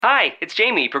Hi, it's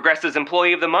Jamie, Progressive's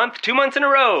Employee of the Month, 2 months in a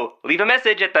row. Leave a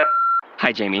message at the...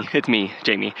 Hi, Jamie. It's me,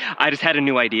 Jamie. I just had a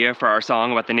new idea for our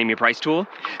song about the Name Your Price tool.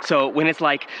 So when it's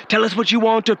like, tell us what you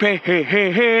want to pay, hey,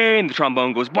 hey, hey, and the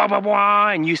trombone goes, blah, blah, blah,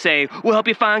 and you say, we'll help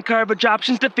you find coverage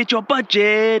options to fit your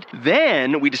budget.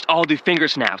 Then we just all do finger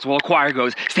snaps while a choir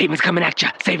goes, statements coming at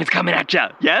ya, statements coming at ya.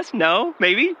 Yes? No?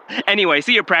 Maybe? Anyway,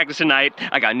 see your practice tonight.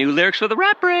 I got new lyrics for the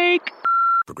rap break.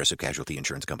 Progressive Casualty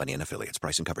Insurance Company and Affiliates.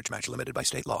 Price and coverage match limited by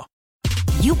state law.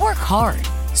 You work hard.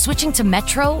 Switching to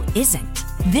Metro isn't.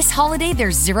 This holiday,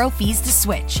 there's 0 fees to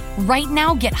switch. Right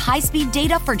now, get high-speed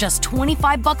data for just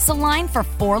 $25 a line for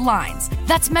 4 lines.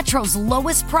 That's Metro's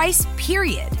lowest price,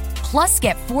 period. Plus,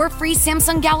 get 4 free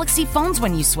Samsung Galaxy phones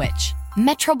when you switch.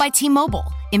 Metro by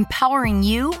T-Mobile, empowering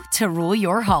you to rule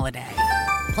your holiday.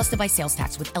 Plus device sales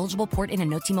tax with eligible port in and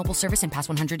no T-Mobile service in past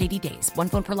 180 days. 1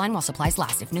 phone per line while supplies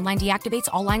last. If new line deactivates,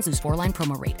 all lines lose 4-line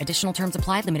promo rate. Additional terms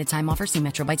apply. Limited time offer. See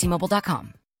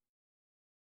metrobystmobile.com.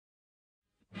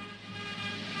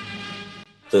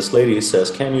 This lady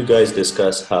says, can you guys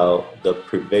discuss how the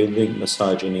prevailing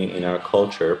misogyny in our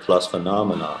culture plus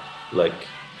phenomena like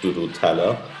doodool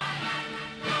tallah?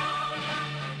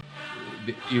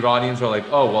 The Iranians are like,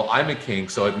 oh, well, I'm a king,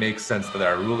 so it makes sense that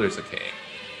our ruler's a king.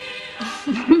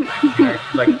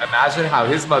 Like, imagine how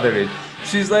his mother is.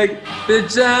 She's like,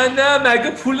 Bejana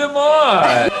maga pul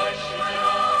ma.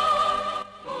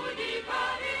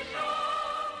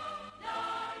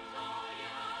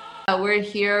 We're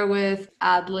here with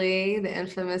Adlee, the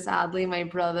infamous Adlee, my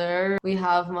brother. We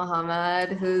have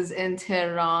Mohammad, who's in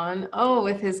Tehran. Oh,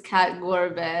 with his cat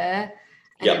Gorbe.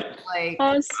 Yeah. Like,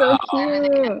 oh, so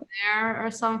cute. There or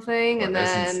something. And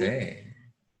That's then insane.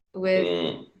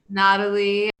 with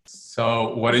Natalie.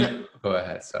 So what did you... Go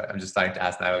ahead, sorry. I'm just starting to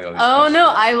ask Natalie all these Oh, questions. no,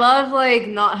 I love, like,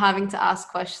 not having to ask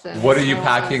questions. What are you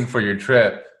packing for your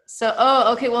trip? So,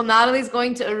 okay, well, Natalie's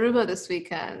going to Aruba this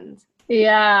weekend.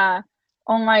 Yeah.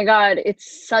 Oh my God,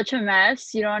 it's such a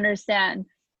mess. You don't understand.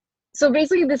 So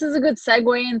basically, this is a good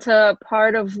segue into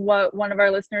part of what one of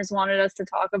our listeners wanted us to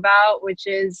talk about, which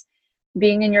is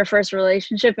being in your first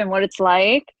relationship and what it's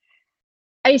like.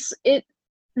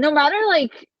 No matter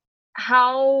like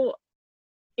how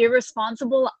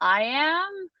irresponsible I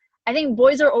am, I think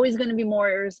boys are always going to be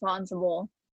more irresponsible.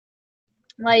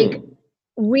 Like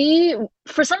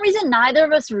for some reason, neither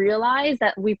of us realize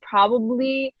that we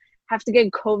probably have to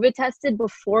get COVID tested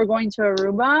before going to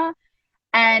Aruba.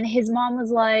 And his mom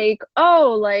was like,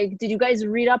 oh, like, did you guys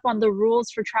read up on the rules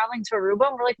for traveling to Aruba?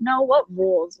 And we're like, no, what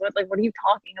rules? What are you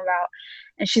talking about?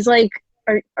 And she's like,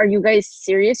 are you guys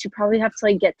serious? You probably have to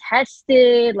like get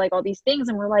tested, like all these things.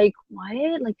 And we're like,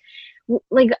 what?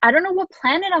 Like, I don't know what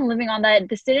planet I'm living on that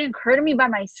this didn't occur to me by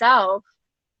myself.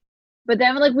 But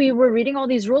then like we were reading all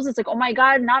these rules. It's like, oh my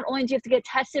God, not only do you have to get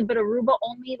tested, but Aruba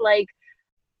only like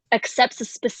accepts a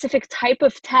specific type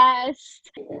of test.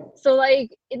 So like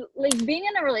being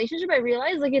in a relationship, I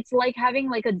realized like it's like having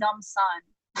like a dumb son.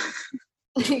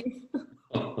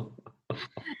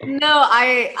 No,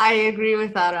 I agree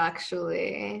with that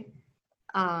actually.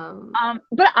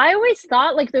 But I always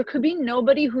thought like there could be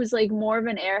nobody who's like more of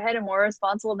an airhead and more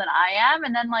responsible than I am,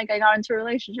 and then like I got into a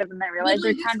relationship and I realized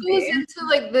there can be. Into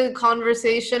like the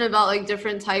conversation about like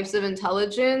different types of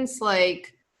intelligence,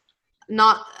 like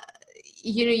not.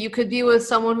 You know, you could be with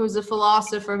someone who's a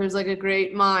philosopher who's like a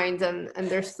great mind and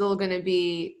they're still going to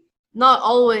be, not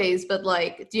always, but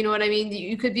like, do you know what I mean?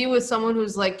 You could be with someone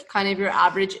who's like kind of your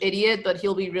average idiot, but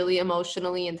he'll be really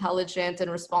emotionally intelligent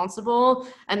and responsible.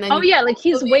 And then like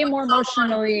he's way more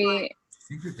emotionally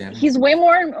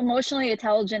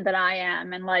intelligent than I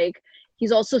am. And like,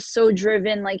 he's also so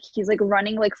driven. Like he's like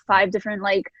running like 5 different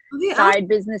like side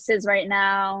businesses right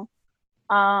now.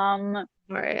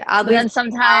 Right. Then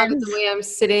sometimes the way I'm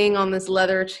sitting on this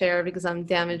leather chair because I'm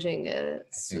damaging it.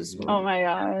 Oh my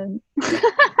God.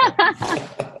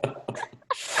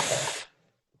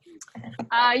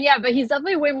 Yeah, but he's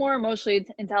definitely way more emotionally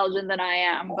intelligent than I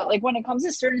am. But like when it comes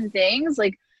to certain things,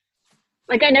 like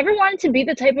I never wanted to be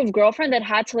the type of girlfriend that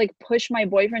had to like push my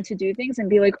boyfriend to do things and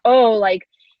be like, oh, like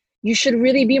you should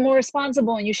really be more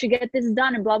responsible and you should get this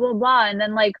done and blah, blah, blah. And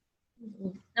then like,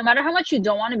 no matter how much you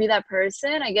don't want to be that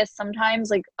person, I guess sometimes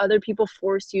like other people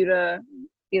force you to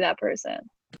be that person.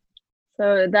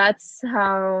 So that's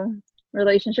how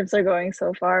relationships are going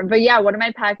so far. But yeah, what am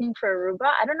I packing for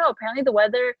Aruba? I don't know. Apparently the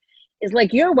weather is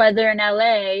like your weather in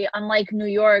LA, unlike New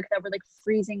York that we're like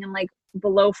freezing and like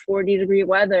below 40-degree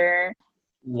weather.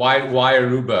 Why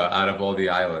Aruba out of all the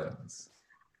islands?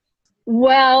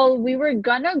 Well, we're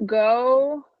gonna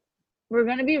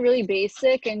be really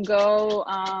basic and go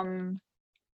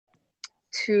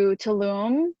to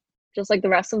Tulum, just like the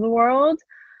rest of the world.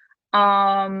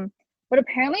 But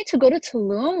apparently to go to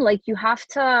Tulum, like you have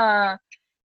to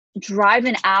drive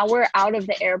an hour out of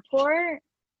the airport.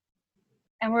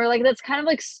 And we're like, that's kind of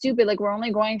like stupid. Like we're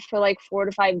only going for like 4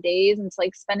 to 5 days, and it's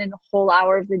like spending a whole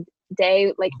hour of the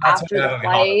day like That's after what the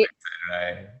Natalie flight.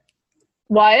 Hollander did,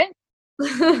 What?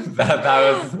 right? that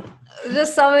was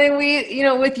Just something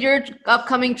with your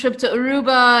upcoming trip to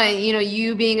Aruba, and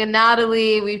you being a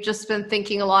Natalie, we've just been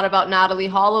thinking a lot about Natalie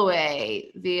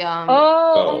Holloway, the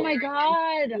Oh my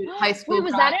God. high school. Wait,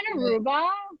 was that in Aruba?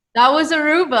 That was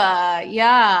Aruba,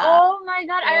 yeah. Oh my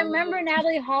God, I remember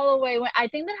Natalie Holloway. I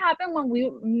think that happened when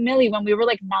Millie, when we were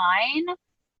like 9,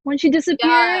 when she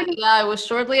disappeared. Yeah, it was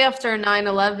shortly after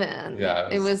 9/11. Yeah,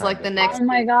 it was like the next. Oh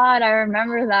my God, I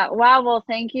remember that. Wow, well,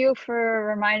 thank you for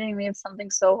reminding me of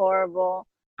something so horrible.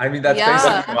 I mean, that's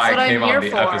basically why I came on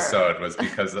the episode, was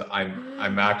because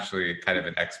I'm actually kind of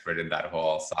an expert in that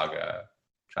whole saga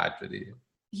tragedy.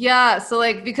 Yeah, so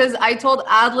like, because I told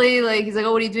Adlee, like, he's like,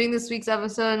 oh, what are you doing this week's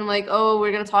episode? And I'm like, oh,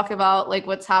 we're going to talk about like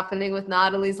what's happening with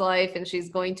Natalie's life, and she's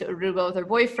going to Aruba with her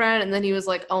boyfriend. And then he was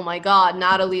like, oh my God,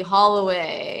 Natalie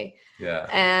Holloway. Yeah.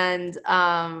 And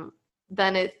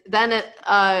then it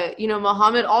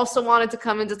Mohammad also wanted to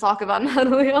come in to talk about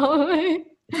Natalie Holloway.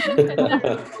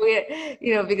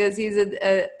 Because he's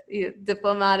a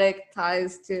diplomatic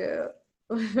ties to.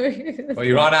 Well,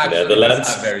 Iran actually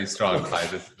does have very strong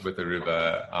ties with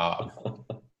Aruba.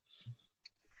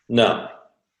 No,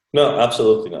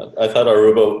 absolutely not. I thought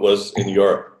Aruba was in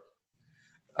Europe.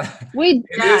 Wait,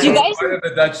 do you guys part of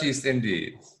the Dutch East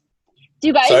Indies? Do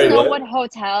you guys know what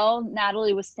hotel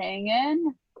Natalie was staying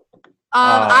in?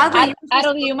 Adlee,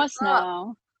 you must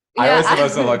know. I was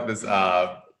supposed to look this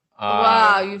up.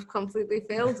 Wow, you've completely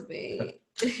failed me.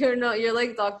 You're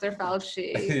like Dr.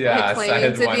 Fauci. Yeah,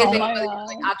 claiming to be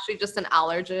like actually just an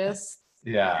allergist.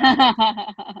 Yeah.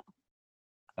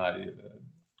 Not even.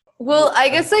 Well, I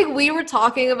guess like we were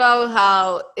talking about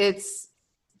how it's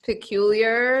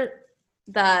peculiar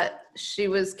that she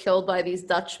was killed by these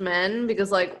Dutch men,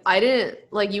 because like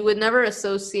you would never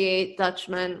associate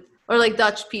Dutchmen or like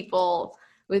Dutch people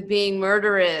with being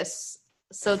murderous.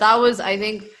 So that was, I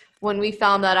think, when we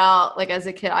found that out, like as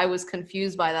a kid, I was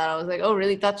confused by that. I was like, oh,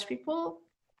 really? Dutch people?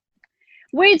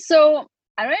 Wait, so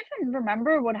I don't even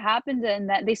remember what happened in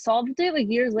that. They solved it like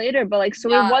years later, but like, so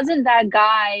it wasn't that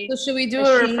guy. So should we do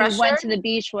a refresher? She went to the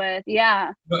beach with,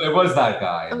 yeah. No, it was that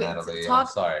guy, Natalie. I'm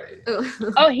sorry.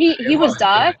 Oh, he was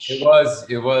Dutch? It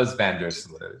was Van der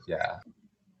Sloot, yeah.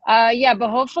 Yeah, but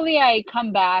hopefully I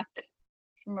come back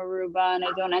from Aruba and I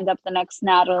don't end up the next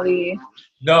Natalie.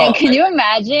 No. And can you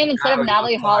imagine, instead of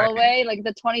Natalie Holloway, like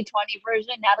the 2020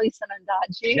 version, Natalie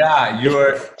Sanandaji? Yeah,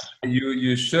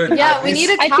 you should. Yeah, we need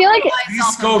to. I feel like at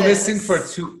least go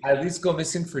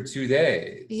missing for 2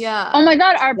 days. Yeah. Oh my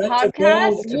God, our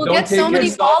podcast. We'll get so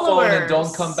many followers. And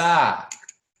don't come back.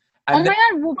 And my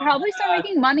God, we'll probably start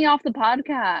making money off the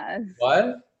podcast.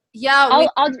 What? Yeah,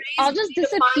 I'll just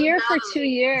disappear for 2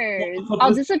 years.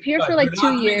 I'll disappear for like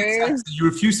 2 years. You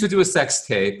refuse to do a sex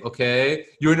tape, okay?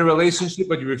 You're in a relationship,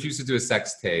 but you refuse to do a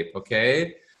sex tape,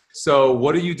 okay? So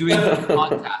what are you doing for the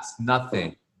podcast?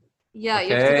 Nothing. Yeah, okay?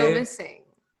 You have to go missing.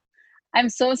 I'm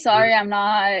so sorry I'm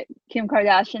not Kim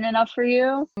Kardashian enough for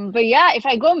you. But yeah, if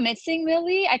I go missing,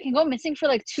 Millie, I can go missing for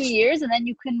like 2 years, and then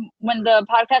you can, when the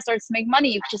podcast starts to make money,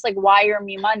 you can just like wire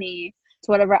me money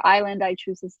to whatever island I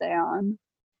choose to stay on.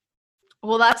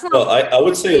 Well, that's not. Well, I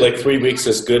would say like 3 weeks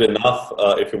is good enough.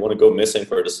 If you want to go missing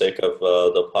for the sake of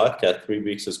the podcast, 3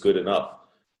 weeks is good enough.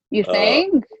 You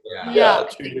think? Yeah,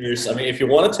 2 years. I mean, if you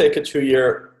want to take a 2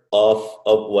 year off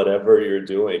of whatever you're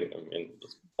doing, I mean,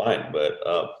 it's fine, but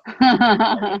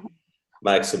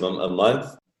maximum a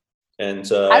month. And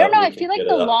I don't know. I feel like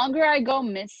the longer I go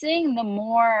missing, the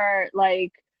more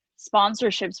like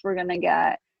sponsorships we're gonna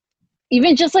get.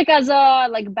 Even just like as a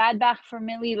like bad back for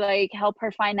Millie, like help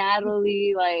her find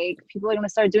Natalie, like people are gonna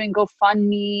start doing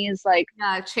GoFundMe's, like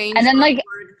change and then like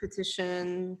word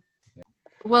petition.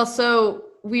 Well, so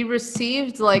we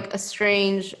received like a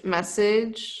strange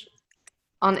message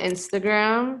on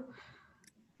Instagram,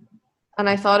 and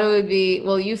I thought it would be,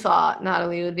 well, you thought,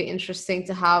 Natalie, it would be interesting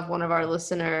to have one of our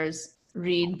listeners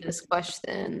read this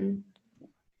question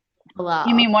aloud.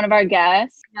 You mean one of our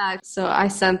guests? Yeah. So I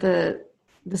sent the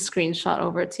screenshot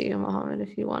over to you, Mohammad,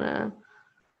 if you want to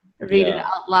read it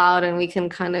out loud, and we can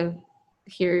kind of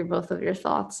hear both of your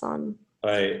thoughts on.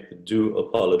 I do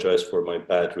apologize for my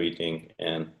bad reading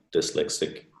and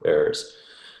dyslexic errors.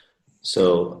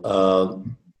 So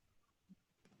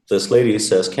this lady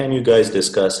says, can you guys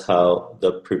discuss how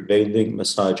the prevailing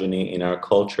misogyny in our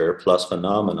culture plus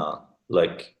phenomena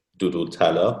like doodool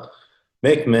tallah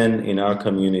make men in our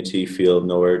community feel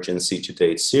no urgency to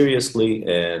date seriously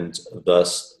and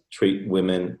thus treat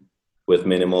women with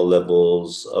minimal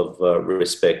levels of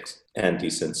respect and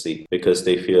decency because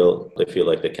they feel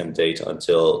like they can date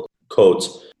until, quote,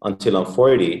 until I'm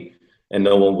 40 and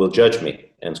no one will judge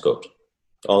me, end quote.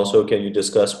 Also, can you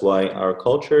discuss why our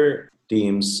culture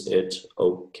deems it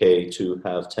okay to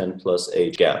have 10 plus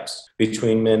age gaps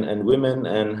between men and women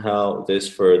and how this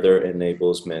further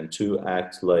enables men to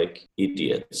act like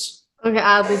idiots? Okay,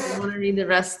 Adlee, do you want to read the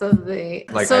rest of the...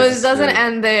 Like, so it doesn't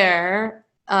end there.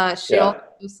 She Yeah.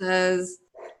 also says...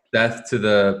 Death to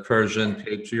the Persian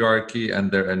patriarchy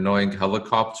and their annoying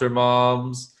helicopter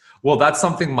moms. Well, that's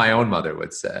something my own mother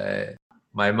would say.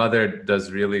 My mother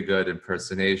does really good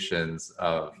impersonations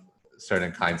of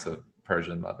certain kinds of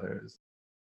Persian mothers.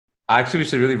 Actually, we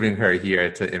should really bring her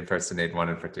here to impersonate one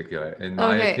in particular, in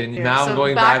my opinion. Now so I'm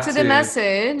going back to the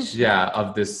message. Yeah,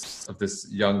 of this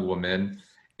young woman.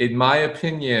 In my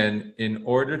opinion, in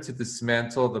order to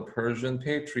dismantle the Persian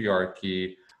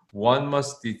patriarchy, one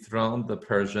must dethrone the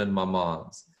Persian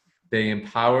mamans. They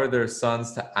empower their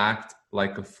sons to act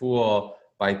like a fool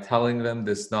by telling them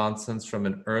this nonsense from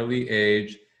an early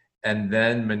age and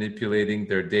then manipulating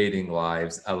their dating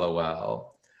lives,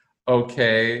 LOL.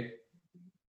 Okay,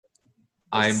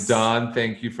 I'm done.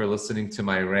 Thank you for listening to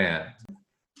my rant.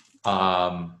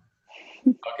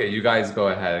 Okay, you guys go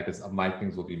ahead because my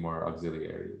things will be more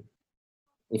auxiliary.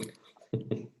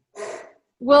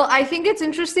 Well, I think it's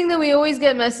interesting that we always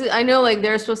get messages. I know like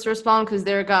they're supposed to respond because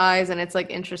they're guys, and it's like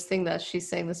interesting that she's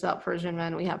saying this about Persian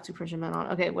men. We have 2 Persian men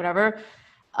on. Okay, whatever.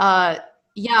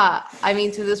 Yeah, I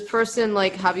mean, to this person,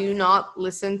 like, have you not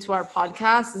listened to our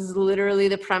podcast? This is literally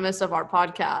the premise of our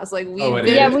podcast. Like,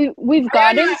 we've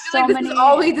gotten so this many. is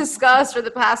all we discussed for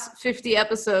the past 50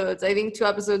 episodes. I think 2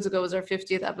 episodes ago was our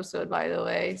 50th episode, by the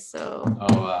way. So.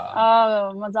 Oh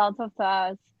wow. Oh, mazal tov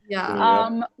fast.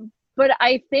 Yeah. But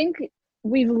I think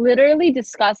we've literally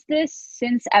discussed this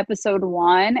since episode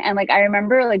 1, and like I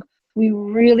remember, like we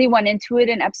really went into it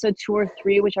in episode 2 or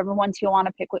 3, whichever one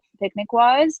Tijuana picnic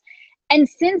was. And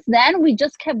since then, we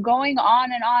just kept going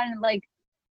on and on, like,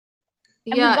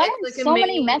 and yeah, we've it's gotten so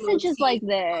many messages like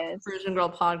this. Persian Girl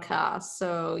podcast.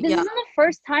 So this isn't the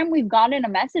first time we've gotten a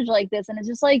message like this, and it's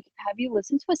just like, have you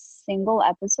listened to a single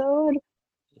episode?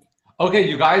 Okay,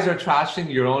 you guys are trashing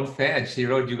your own fan. She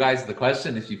wrote you guys the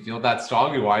question. If you feel that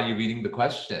strongly, why are you reading the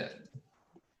question?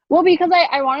 Well, because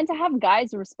I wanted to have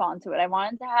guys respond to it. I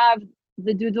wanted to have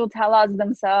the doodool tellahs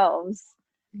themselves.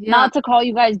 Yeah. Not to call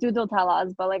you guys doodool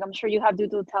tellahs, but like I'm sure you have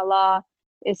doodool tellah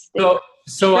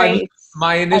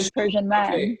my initial Persian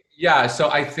men. Okay, yeah, so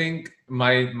I think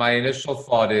my initial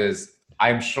thought is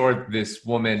I'm sure this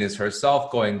woman is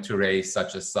herself going to raise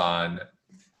such a son.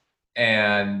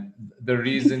 And the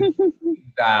reason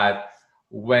that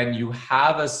when you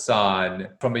have a son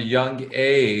from a young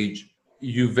age,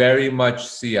 you very much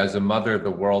see as a mother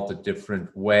the world a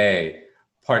different way,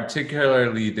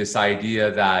 particularly this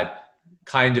idea that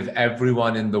kind of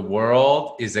everyone in the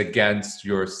world is against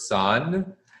your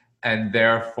son, and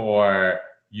therefore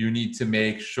you need to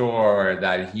make sure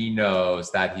that he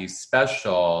knows that he's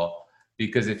special,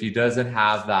 because if he doesn't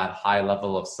have that high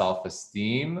level of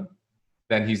self-esteem,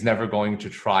 then he's never going to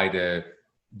try to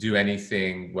do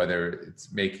anything, whether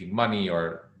it's making money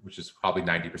or, which is probably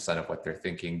 90% of what they're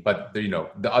thinking. But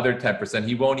the other 10%,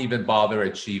 he won't even bother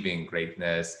achieving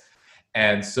greatness.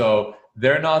 And so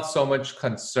they're not so much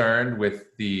concerned with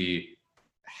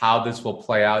how this will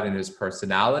play out in his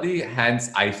personality. Hence,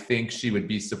 I think she would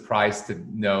be surprised to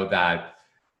know that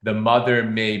the mother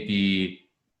may be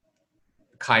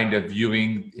kind of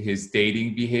viewing his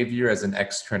dating behavior as an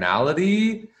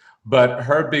externality. But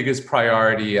her biggest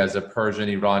priority as a Persian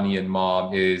Iranian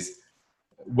mom is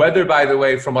whether, by the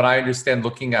way, from what I understand,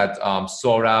 looking at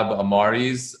Sohrab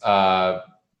Amari's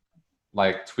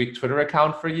Twitter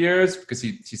account for years, because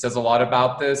he says a lot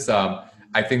about this.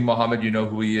 I think Mohammed, you know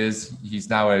who he is. He's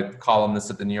now a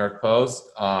columnist at the New York Post.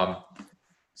 But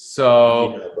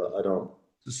I don't.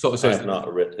 So I have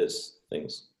not read his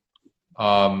things.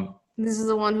 This is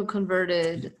the one who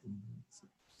converted.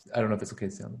 I don't know if it's okay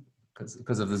to say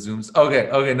because of the Zooms. Okay.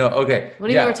 What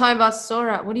are you were talking about,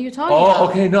 Sora? What are you talking about? Oh,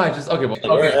 okay. No,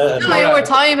 No, we're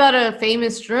talking about a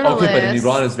famous journalist. Okay, but in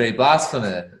Iran is very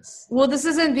blasphemous. Well, this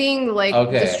isn't being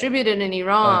distributed in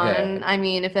Iran. Okay. I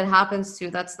mean, if it happens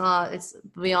to, it's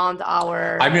beyond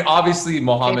our. I mean, obviously,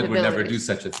 Mohammed would never do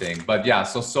such a thing. But yeah,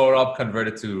 so Sohrab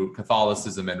converted to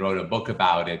Catholicism and wrote a book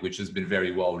about it, which has been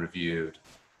very well reviewed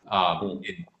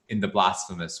in the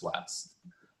blasphemous West.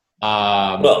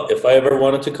 Well, if I ever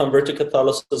wanted to convert to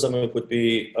Catholicism, it would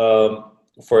be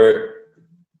for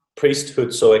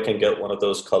priesthood, so I can get one of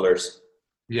those colors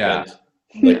Yeah.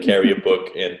 And, like carry a book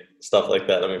and stuff like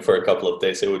that. I mean, for a couple of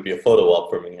days, it would be a photo op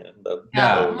for me. And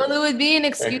Yeah. Well, it would be an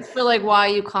excuse for like why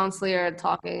you constantly are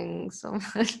talking so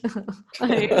much.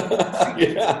 Like,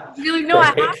 yeah. you're like, no,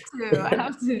 I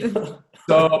have to.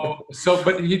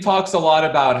 But he talks a lot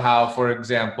about how, for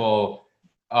example,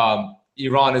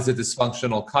 Iran is a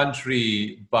dysfunctional country,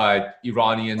 but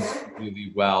Iranians do really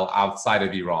well outside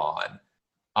of Iran.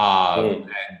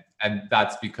 And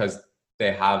that's because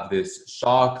they have this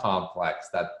Shah complex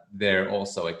that they're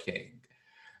also a king.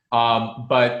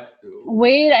 But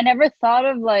wait, I never thought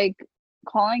of like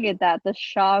calling it that, the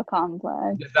Shah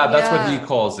complex. That's what he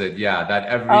calls it. Yeah, that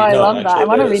every. Oh, I love that. I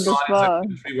want to read this Iran is a book.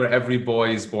 country where every boy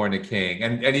is born a king,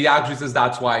 and he actually says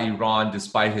that's why Iran,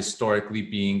 despite historically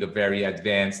being a very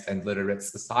advanced and literate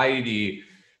society,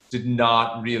 did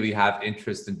not really have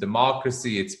interest in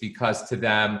democracy. It's because to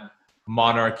them,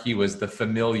 monarchy was the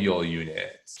familial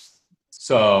unit.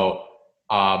 So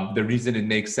the reason it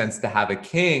makes sense to have a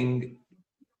king,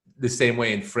 the same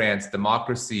way in France,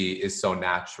 democracy is so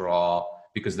natural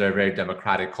because they're a very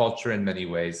democratic culture in many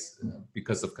ways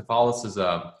because of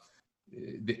Catholicism.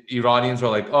 The Iranians are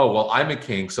like, oh, well, I'm a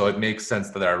king, so it makes sense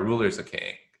that our ruler's a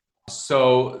king.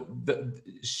 So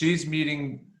she's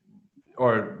meeting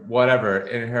or whatever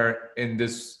in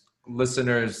this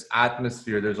listener's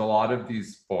atmosphere. There's a lot of these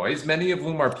boys, many of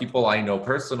whom are people I know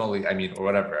personally, I mean, or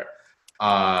whatever.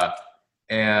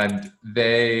 And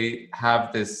they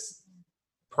have this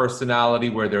personality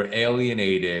where they're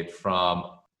alienated from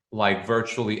like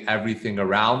virtually everything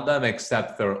around them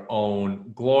except their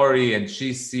own glory. And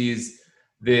she sees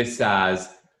this as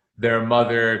their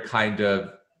mother kind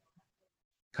of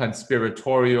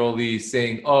conspiratorially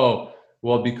saying, oh,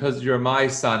 well, because you're my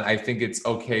son, I think it's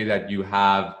okay that you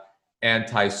have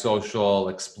antisocial,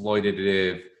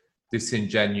 exploitative,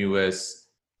 disingenuous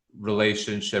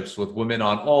relationships with women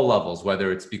on all levels,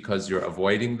 whether it's because you're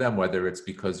avoiding them, whether it's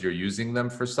because you're using them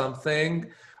for something,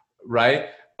 right?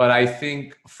 But I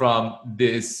think from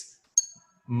this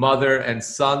mother and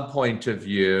son point of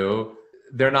view,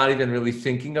 they're not even really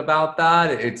thinking about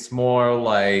that. It's more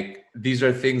like these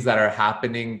are things that are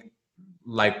happening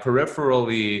like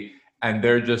peripherally, and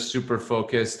they're just super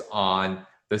focused on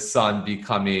the son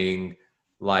becoming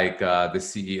like the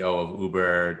CEO of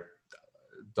Uber,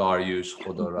 Dariush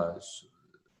Khodarash.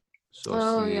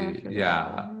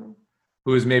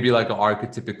 Who is maybe like an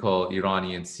archetypical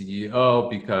Iranian CEO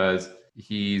because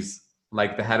he's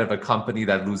like the head of a company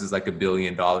that loses like $1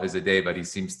 billion a day, but he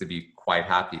seems to be quite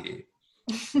happy.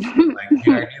 Like, you know what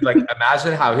I mean? Like,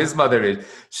 imagine how his mother is.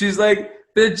 She's like,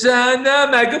 به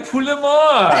جهنم مگه پول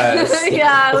ماست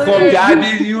خب 10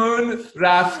 میلیون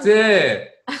رفته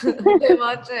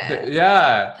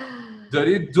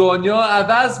داری دنیا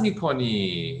عوض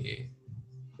میکنی.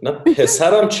 نه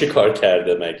پسرم چی کار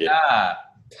کرده مگه؟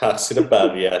 تقصیر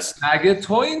بقیه است. مگه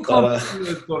تو این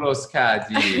کامپیوتر درست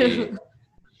کردی؟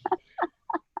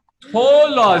 تو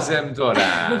لازم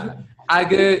دارم.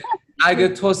 اگه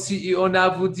تو CEO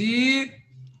نبودی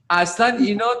اصلا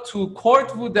اینا تو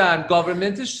کورت بودن،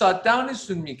 گاورمنت شات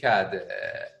داونشون میکرده.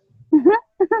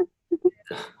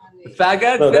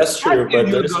 فقط $1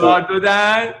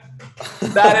 دادن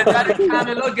در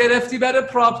کاملا گرفتی برای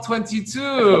پراپ 22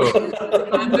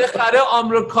 من بخره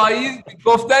آمریکایی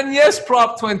گفتن yes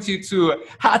پراپ 22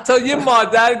 حتی یه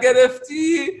مادر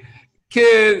گرفتی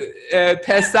که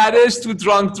پسرش تو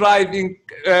درانک درایوینگ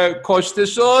کشته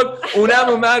شد اونم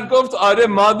اومد گفت آره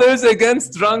mothers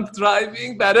against drunk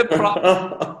driving برای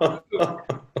پراپ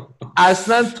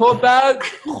اصلا تو بعد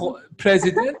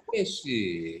پرزیدنت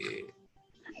بشی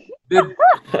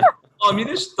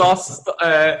آمینش داست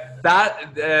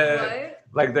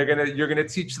like you're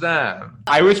gonna teach them.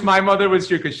 I wish my mother was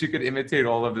here because she could imitate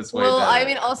all of this way well better. I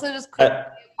mean also just quickly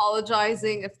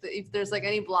apologizing if there's like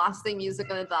any blasting music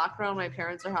in the background. My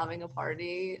parents are having a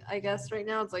party I guess right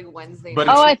now. It's like Wednesday but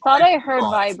I thought I heard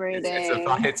vibrating.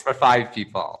 It's for 5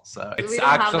 people so it's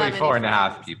actually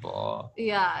 4.5 people.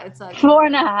 Yeah, it's like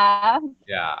 4.5.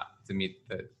 Yeah, to meet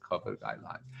the COVID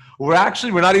guidelines.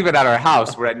 We're not even at our house.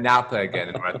 We're at Napa again,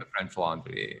 and we're at the French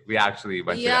Laundry. We actually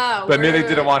went to that. But Millie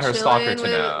didn't want her stalker to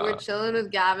know. We're chilling with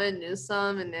Gavin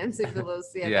Newsom and Nancy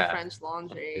Pelosi at the French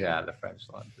Laundry. Yeah, the French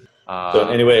Laundry. So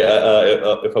anyway,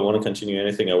 if I want to continue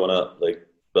anything, I want to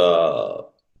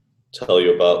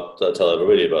tell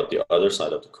everybody about the other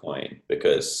side of the coin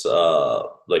because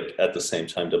at the same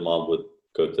time, the mom would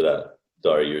go to that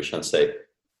Dariush and say,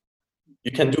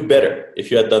 "You can do better if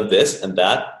you had done this and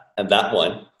that and that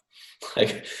one."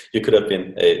 Like you could have been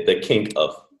the king of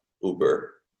Uber,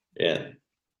 and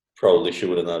probably she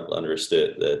wouldn't have understood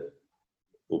that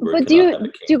Uber. But do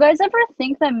you guys ever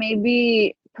think that maybe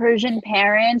Persian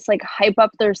parents like hype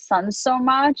up their sons so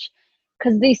much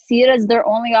because they see it as their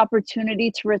only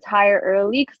opportunity to retire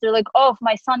early, because they're like, oh, if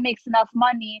my son makes enough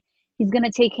money, he's going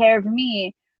to take care of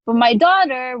me. But my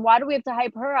daughter, why do we have to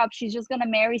hype her up? She's just going to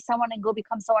marry someone and go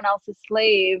become someone else's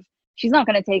slave. She's not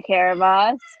going to take care of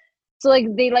us. So like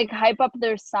they like hype up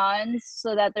their sons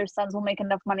so that their sons will make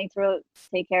enough money to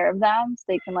take care of them so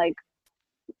they can like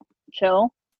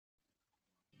chill.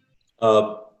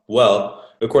 Well,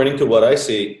 according to what I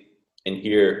see and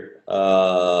hear,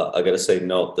 I gotta say,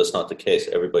 no, that's not the case.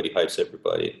 Everybody hypes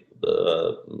everybody.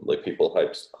 Like people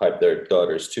hype their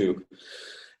daughters too,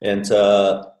 and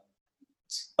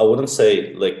I wouldn't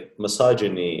say like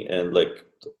misogyny and like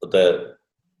the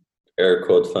air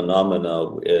quote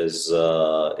phenomena is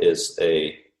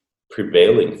a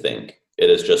prevailing thing. It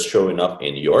is just showing up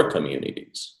in your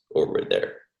communities over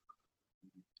there.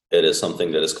 It is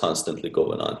something that is constantly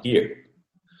going on here.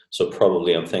 So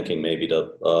probably I'm thinking maybe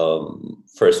the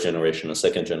first generation and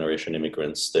second generation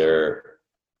immigrants,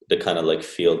 they kind of like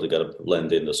feel they gotta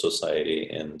blend into society,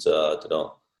 and they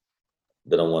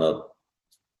don't want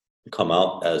to come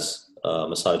out as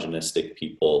misogynistic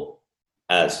people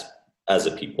as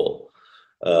a people.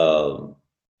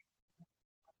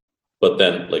 But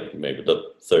then like maybe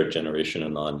the third generation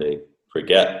and on, they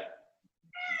forget.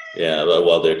 Yeah,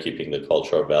 while they're keeping the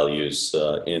cultural values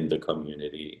in the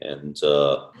community, and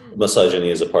misogyny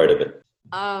is a part of it.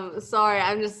 Sorry,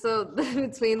 I'm just so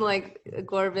between like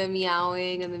Gorba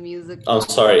meowing and the music. I'm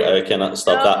sorry, I cannot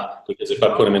stop that, because if I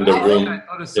put him in the room,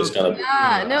 it's gonna.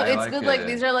 Yeah, no, it's good. Like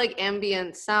these are like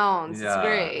ambient sounds. Yeah.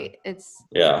 It's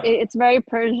great. It's very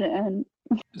Persian.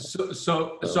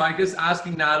 So I guess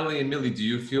asking Natalie and Millie, do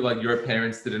you feel like your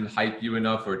parents didn't hype you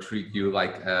enough or treat you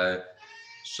like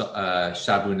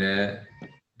Shabune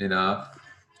enough?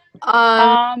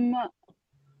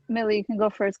 Millie, you can go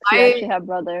first because you actually have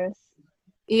brothers.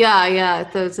 Yeah,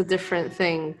 that's a different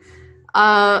thing.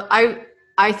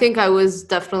 I think I was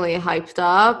definitely hyped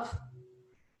up.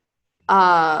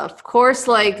 Of course,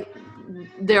 like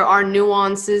there are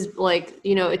nuances, like,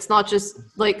 you know, it's not just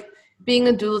like being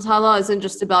a doodool tallah isn't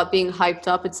just about being hyped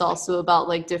up, it's also about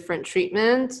like different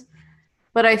treatment.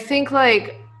 But I think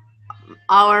like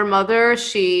our mother,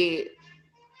 she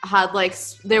had like,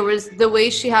 there was the way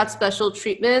she had special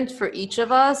treatment for each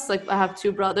of us. Like I have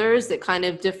two brothers that kind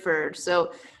of differed.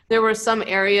 So there were some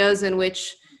areas in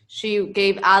which she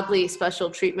gave Adlee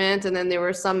special treatment, and then there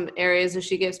were some areas that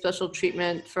she gave special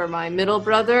treatment for my middle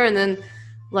brother, and then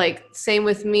like same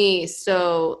with me.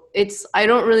 So I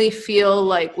don't really feel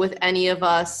like with any of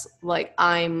us like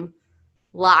I'm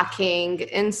lacking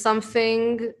in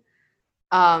something.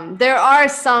 There are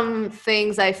some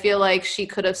things I feel like she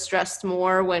could have stressed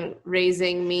more when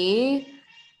raising me.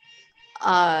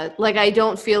 Like I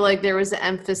don't feel like there was an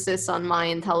emphasis on my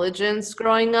intelligence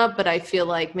growing up, but I feel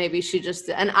like maybe she just,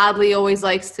 and Adlee always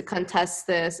likes to contest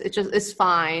this. It's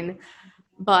fine.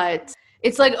 But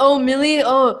it's like, oh, Millie,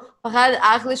 فقط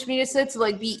عقلش میرسه to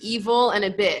like be evil and a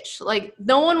bitch. Like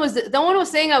no one was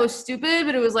saying I was stupid,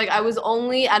 but it was like I was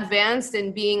only advanced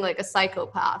in being like a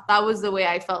psychopath. That was the way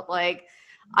I felt like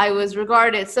I was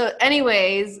regarded. So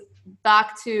anyways,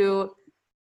 back to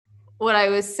what I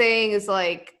was saying is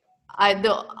like,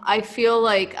 I feel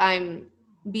like I'm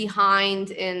behind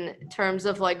in terms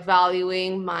of like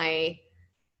valuing my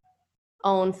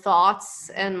own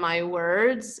thoughts and my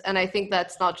words. And I think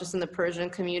that's not just in the Persian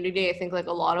community. I think like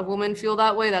a lot of women feel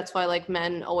that way. That's why like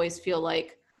men always feel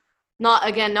like, not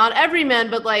every man,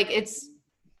 but like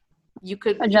you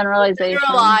could a generalization.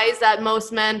 Generalize that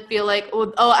most men feel like,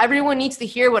 oh, everyone needs to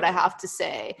hear what I have to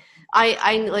say.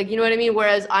 I like, you know what I mean?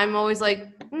 Whereas I'm always like,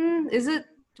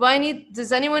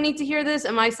 does anyone need to hear this?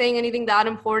 Am I saying anything that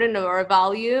important or a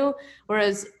value?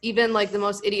 Whereas even like the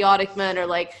most idiotic men are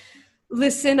like,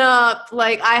 listen up,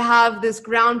 like I have this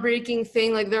groundbreaking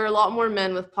thing. Like there are a lot more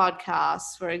men with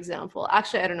podcasts, for example.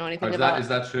 Actually, I don't know anything about that. Is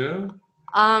that true?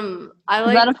 I like,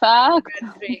 is that a fact?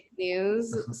 Fake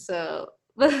news. So,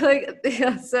 but like,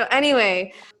 yeah. So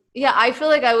anyway, yeah, I feel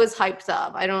like I was hyped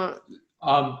up. I don't.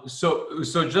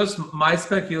 So just my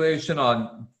speculation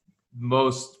on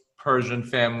most Persian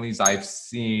families I've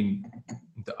seen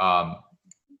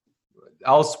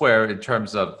elsewhere in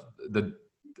terms of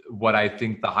what I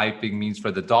think the hyping means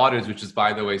for the daughters, which is,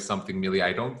 by the way, something, Millie,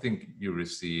 I don't think you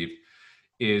received,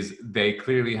 is they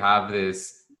clearly have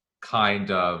this kind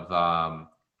of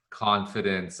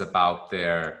confidence about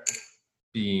their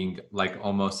being like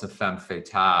almost a femme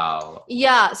fatale.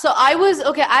 Yeah, so I was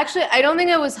okay. Actually, I don't think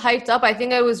I was hyped up. I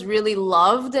think I was really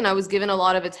loved and I was given a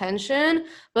lot of attention,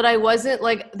 but I wasn't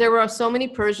like, there were so many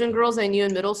Persian girls I knew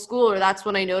in middle school, or that's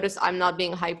when I noticed I'm not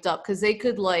being hyped up, because they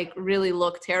could like really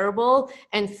look terrible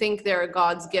and think they're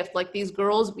God's gift. Like these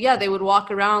girls, yeah, they would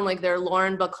walk around like they're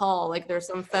Lauren Bacall, like they're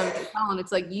some femme fatale, and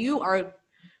it's like, you are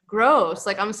gross.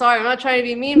 Like, I'm sorry, I'm not trying to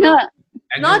be mean, but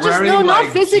And not just wearing, not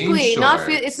like, physically, jean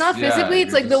it's not shorts. physically. Yeah,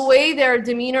 it's like you're the just- way their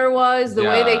demeanor was, the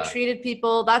way they Yeah. treated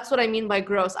people. That's what I mean by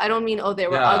gross. I don't mean, oh, they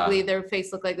were Yeah. ugly, their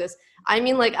face looked like this. I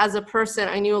mean, like, as a person,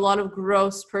 I knew a lot of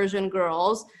gross Persian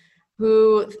girls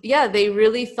who, yeah, they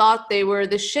really thought they were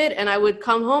the shit. And I would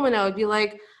come home and I would be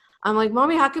like, I'm like,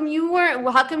 Mommy, how come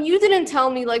you didn't tell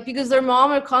me? Like, because their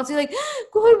mom are constantly like,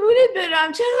 oh,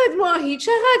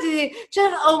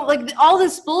 like all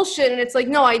this bullshit. And it's like,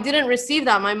 no, I didn't receive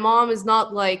that. My mom is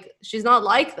not like, she's not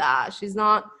like that. She's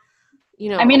not, you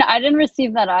know. I mean, I didn't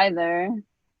receive that either.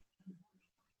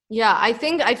 Yeah, I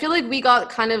feel like we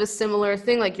got kind of a similar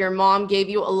thing. Like your mom gave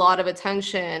you a lot of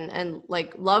attention and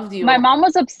like loved you. My mom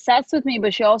was obsessed with me,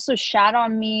 but she also shat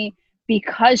on me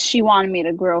because she wanted me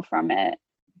to grow from it.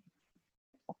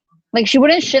 Like, she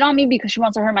wouldn't shit on me because she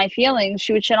wants to hurt my feelings.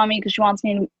 She would shit on me because she wants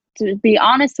me to be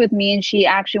honest with me, and she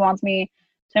actually wants me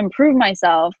to improve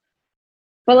myself.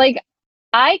 But, like,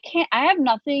 I can't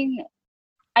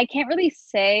really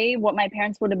say what my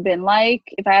parents would have been like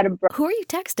if I had a brother. Who are you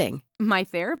texting? My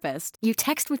therapist. You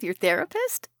text with your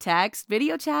therapist? Text,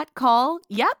 video chat, call.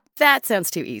 Yep. That sounds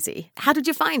too easy. How did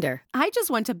you find her? I just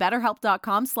went to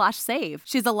betterhelp.com/save.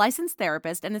 She's a licensed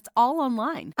therapist and it's all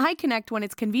online. I connect when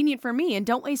it's convenient for me and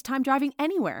don't waste time driving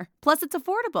anywhere. Plus, it's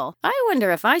affordable. I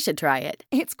wonder if I should try it.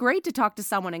 It's great to talk to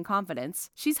someone in confidence.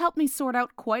 She's helped me sort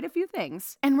out quite a few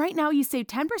things. And right now you save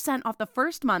 10% off the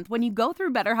first month when you go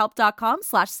through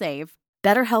betterhelp.com/save.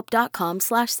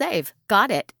 betterhelp.com/save.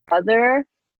 Got it. Brother,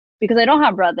 because I don't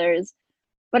have brothers.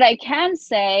 But I can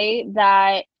say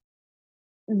that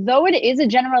though it is a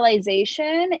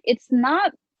generalization, it's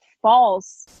not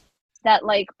false that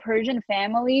like Persian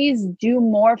families do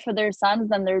more for their sons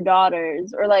than their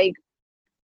daughters. Or like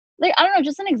I don't know,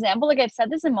 just an example, like I've said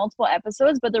this in multiple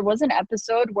episodes, but there was an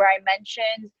episode where I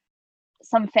mentioned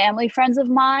some family friends of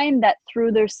mine that threw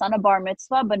their son a bar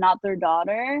mitzvah but not their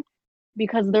daughter,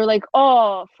 because they're like,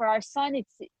 oh, for our son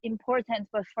it's important,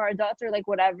 but for our daughter, like,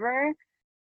 whatever.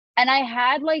 And I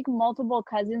had like multiple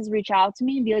cousins reach out to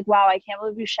me and be like, wow, I can't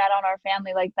believe you shat on our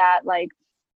family like that. Like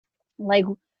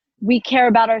we care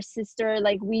about our sister.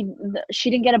 Like she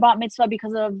didn't get a bat mitzvah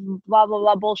because of blah, blah,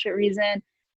 blah bullshit reason.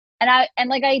 And I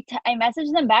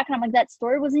messaged them back and I'm like, that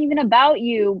story wasn't even about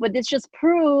you, but this just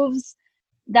proves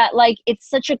that like it's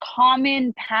such a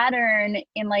common pattern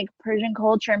in like Persian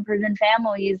culture and Persian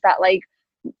families that like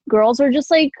girls are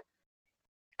just like,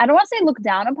 I don't want to say looked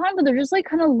down upon, but they're just like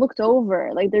kind of looked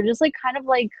over. Like they're just like kind of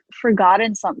like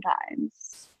forgotten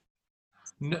sometimes.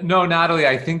 No, Natalie,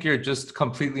 I think you're just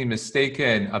completely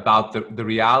mistaken about the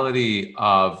reality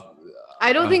of.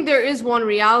 I don't think there is one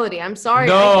reality. I'm sorry.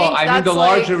 No, I mean the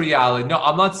larger reality. No,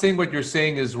 I'm not saying what you're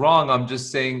saying is wrong. I'm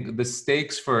just saying the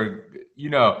stakes for,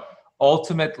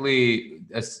 ultimately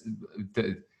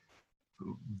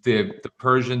the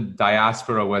Persian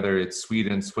diaspora, whether it's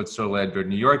Sweden, Switzerland, or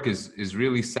New York, is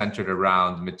really centered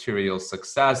around material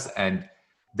success, and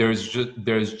there's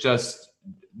just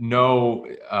no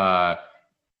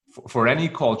for any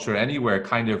culture anywhere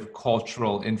kind of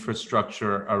cultural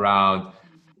infrastructure around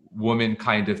women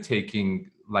kind of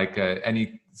taking like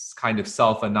any kind of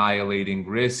self-annihilating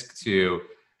risk to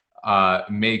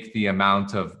make the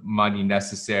amount of money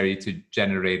necessary to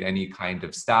generate any kind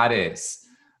of status.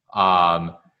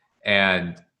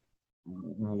 And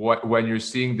when you're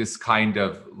seeing this kind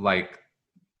of like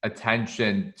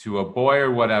attention to a boy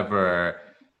or whatever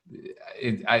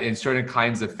in certain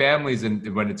kinds of families,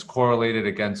 and when it's correlated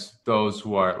against those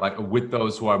who are like with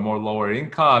those who are more lower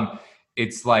income,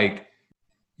 it's like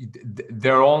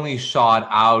they're only shot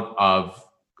out of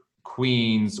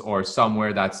Queens or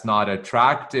somewhere that's not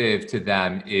attractive to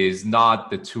them is not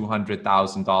the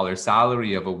 $200,000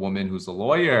 salary of a woman who's a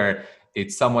lawyer.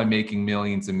 It's someone making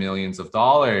millions and millions of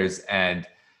dollars. And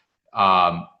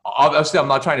obviously, I'm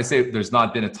not trying to say there's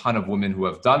not been a ton of women who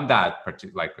have done that.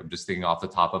 Like I'm just thinking off the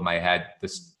top of my head,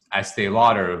 this Estee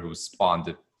Lauder, who spawned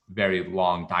a very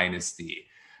long dynasty.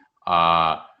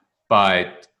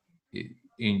 But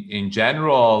in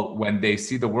general, when they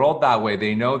see the world that way,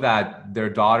 they know that their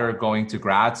daughter going to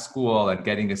grad school and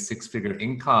getting a 6-figure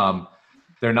income,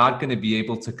 they're not going to be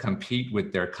able to compete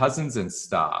with their cousins and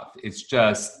stuff. It's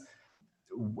just,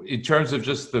 in terms of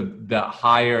just the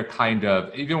higher kind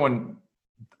of, even when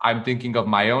I'm thinking of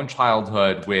my own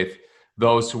childhood with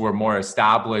those who were more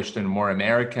established and more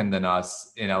American than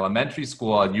us in elementary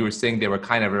school. And you were saying they were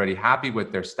kind of already happy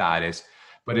with their status.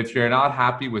 But if you're not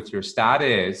happy with your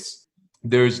status,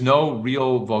 there's no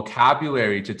real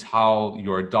vocabulary to tell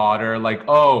your daughter, like,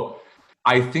 oh,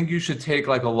 I think you should take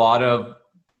like a lot of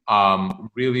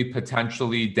really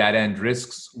potentially dead-end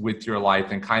risks with your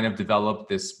life and kind of develop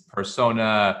this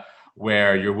persona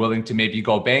where you're willing to maybe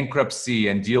go bankruptcy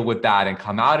and deal with that and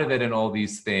come out of it and all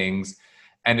these things.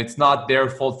 And it's not their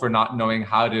fault for not knowing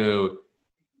how to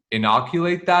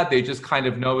inoculate that. They just kind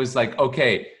of know is like,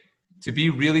 okay, to be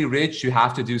really rich, you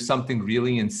have to do something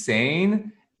really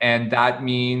insane. And that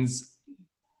means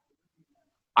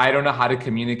I don't know how to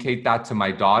communicate that to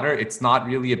my daughter. It's not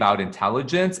really about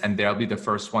intelligence, and they'll be the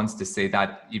first ones to say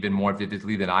that even more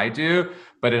vividly than I do,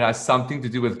 but it has something to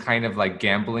do with kind of like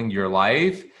gambling your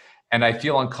life. And I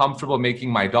feel uncomfortable making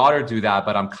my daughter do that,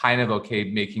 but I'm kind of okay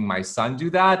making my son do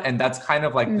that. And that's kind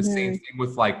of like the same thing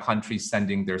with like countries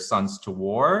sending their sons to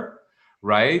war,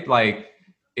 right? Like,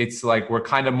 it's like we're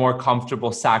kind of more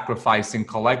comfortable sacrificing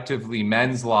collectively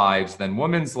men's lives than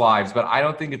women's lives. But I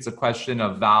don't think it's a question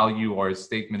of value or a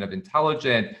statement of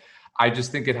intelligence. I just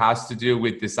think it has to do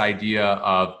with this idea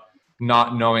of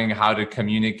not knowing how to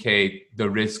communicate the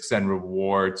risks and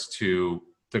rewards to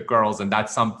the girls. And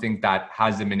that's something that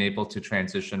hasn't been able to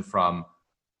transition from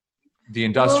the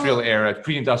industrial era,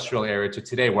 pre-industrial era to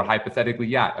today, where hypothetically,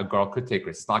 yeah, a girl could take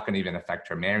risks. It's not going to even affect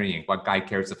her marrying. What guy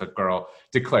cares if a girl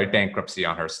declared bankruptcy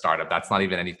on her startup? That's not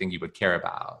even anything you would care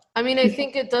about. I mean, I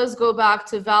think it does go back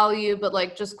to value, but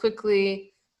like just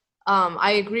quickly,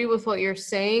 I agree with what you're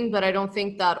saying, but I don't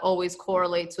think that always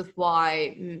correlates with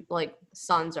why like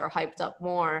sons are hyped up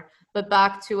more. But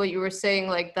back to what you were saying,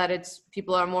 like that it's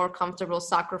people are more comfortable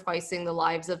sacrificing the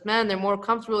lives of men. They're more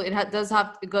comfortable. It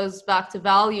goes back to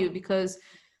value, because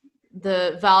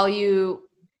the value,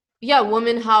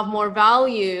 women have more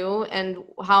value, and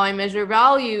how I measure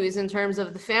value is in terms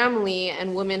of the family,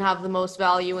 and women have the most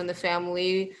value in the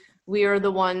family. We are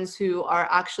the ones who are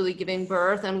actually giving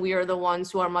birth, and we are the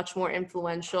ones who are much more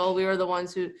influential. We are the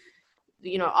ones who,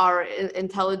 our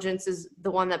intelligence is the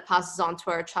one that passes on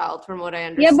to our child, from what I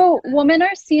understand. Yeah, but women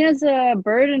are seen as a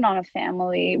burden on a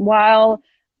family, while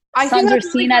sons are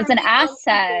seen as an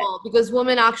asset. Because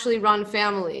women actually run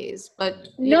families, but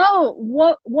no,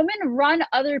 women run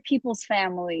other people's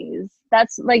families.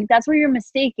 That's where you're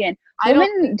mistaken.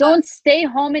 Women don't stay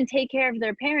home and take care of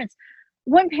their parents.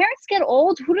 When parents get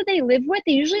old, who do they live with?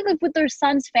 They usually live with their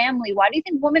son's family. Why do you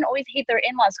think women always hate their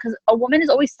in-laws? Because a woman is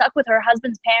always stuck with her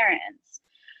husband's parents.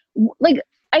 Like,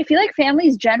 I feel like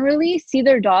families generally see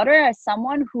their daughter as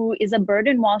someone who is a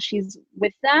burden while she's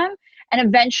with them. And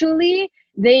eventually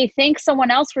they thank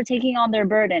someone else for taking on their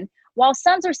burden. While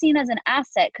sons are seen as an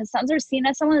asset, because sons are seen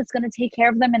as someone that's going to take care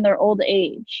of them in their old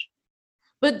age.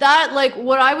 But that, like,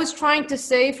 what I was trying to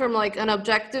say from like an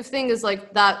objective thing is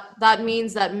like that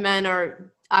means that men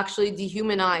are actually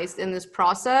dehumanized in this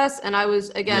process. And I was,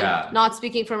 again, not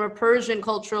speaking from a Persian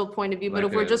cultural point of view, but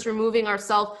if we're just removing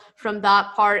ourselves from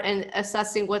that part and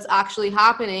assessing what's actually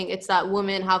happening, it's that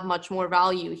women have much more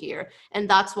value here. And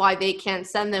that's why they can't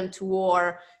send them to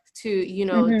war to,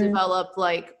 develop,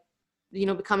 like,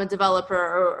 become a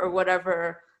developer or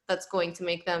whatever that's going to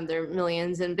make them their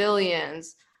millions and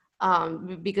billions.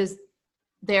 Because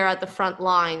they're at the front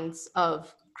lines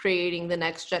of creating the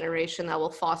next generation that will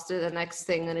foster the next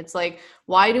thing. And it's like,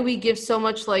 why do we give so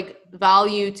much like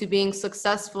value to being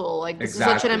successful? Like, this is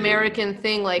such an American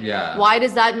thing. Like, why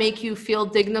does that make you feel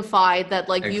dignified that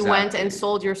like you went and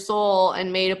sold your soul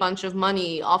and made a bunch of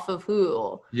money off of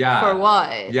who? For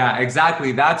what? Yeah,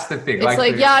 exactly. That's the thing.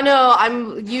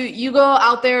 It's you go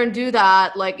out there and do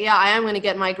that. Like, I am going to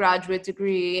get my graduate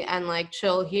degree and like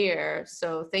chill here.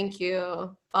 So thank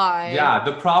you. Bye. Yeah,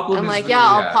 the problem is like,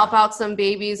 I'll pop out some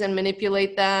babies and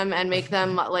manipulate them and make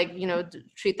them like,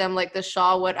 treat them like the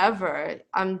Shah, whatever.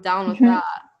 I'm down with that.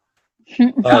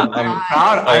 I'm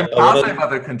proud my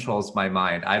mother controls my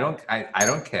mind. I don't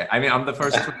care. I mean, I'm the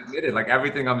first to admit it. Like,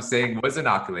 everything I'm saying was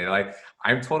inoculated. Like,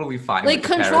 I'm totally fine. Like,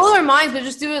 control our minds, but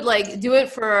just do it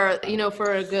for,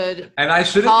 for a good And I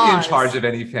shouldn't cause. be in charge of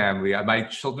any family. My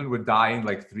children would die in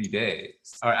like 3 days.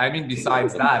 Or, I mean,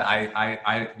 besides that,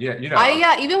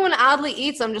 even when Adlee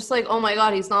eats, I'm just like, oh my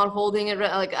God, he's not holding it.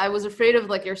 Like, I was afraid of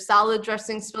like your salad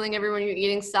dressing spilling everywhere when you're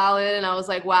eating salad. And I was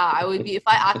like, wow, I would be, if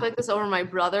I act like this over my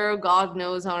brother, God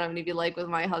knows how I'm going to be like with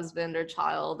my husband or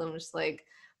child. I'm just like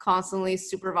constantly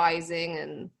supervising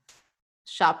and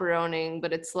chaperoning,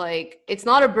 but it's like, it's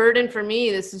not a burden for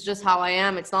me. This is just how I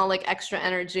am. It's not like extra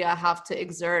energy I have to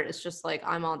exert. It's just like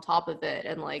I'm on top of it,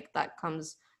 and like that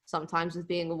comes sometimes with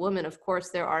being a woman. Of course,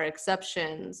 there are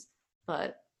exceptions,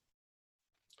 but.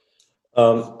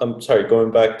 I'm sorry,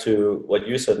 going back to what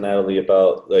you said, Natalie,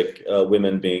 about like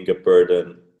women being a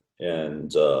burden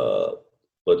and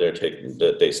what they're taking,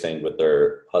 that they staying with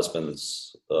their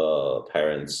husbands'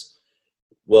 parents.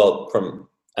 Well, from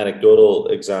anecdotal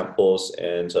examples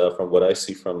and from what I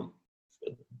see from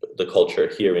the culture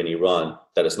here in Iran,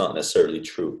 that is not necessarily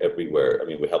true everywhere. I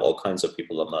mean, we have all kinds of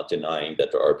people. I'm not denying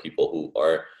that there are people who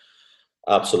are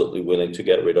absolutely willing to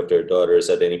get rid of their daughters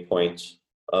at any point,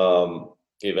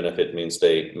 even if it means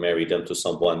they marry them to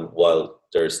someone while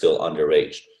they're still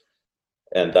underage.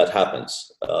 And that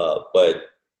happens. But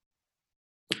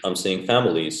I'm seeing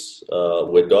families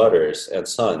with daughters and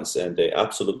sons, and they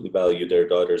absolutely value their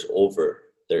daughters over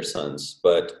their sons,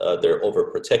 but they're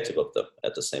overprotective of them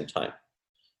at the same time.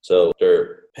 So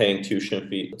they're paying tuition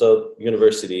fee, the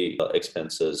university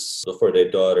expenses for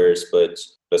their daughters, but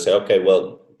they say, okay,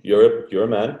 well, you're a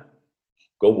man,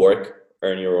 go work,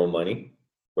 earn your own money.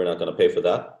 We're not going to pay for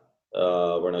that.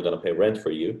 We're not going to pay rent for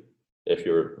you if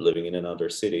you're living in another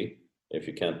city. If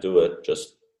you can't do it,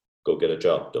 just go get a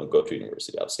job. Don't go to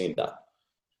university. I've seen that.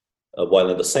 While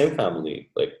in the same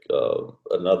family, like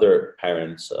another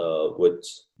parent would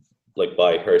like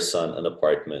buy her son an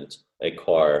apartment, a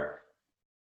car,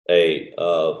 pay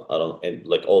for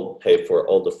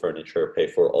all the furniture, pay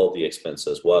for all the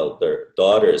expenses, while their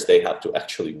daughters, they have to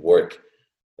actually work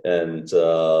and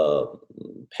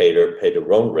pay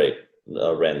their own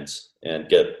rent and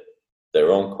get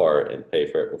their own car and pay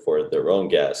for their own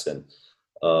gas. And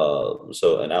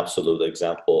so an absolute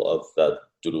example of that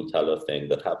doodool tallah thing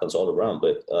that happens all around,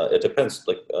 but it depends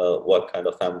like what kind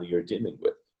of family you're dealing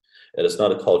with. It is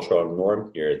not a cultural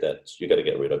norm here that you got to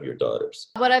get rid of your daughters.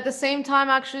 But at the same time,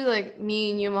 actually, like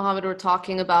me and you, Mohammed, were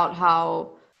talking about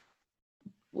how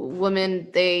women,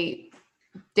 they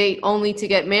date only to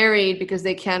get married because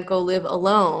they can't go live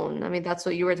alone. I mean, that's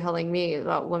what you were telling me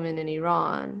about women in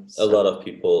Iran. So. A lot of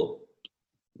people,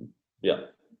 yeah,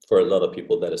 for a lot of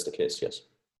people, that is the case, yes.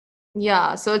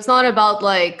 Yeah, so it's not about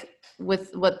like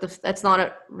that's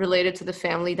not related to the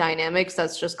family dynamics.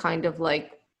 That's just kind of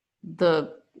like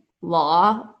the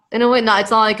law in a way. No,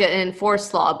 it's not like an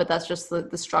enforced law, but that's just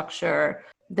the structure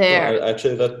there. Yeah,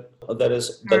 actually, that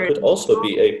could also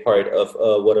be a part of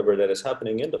whatever that is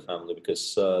happening in the family,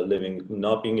 because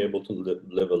not being able to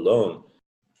live alone.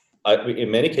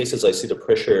 In many cases, I see the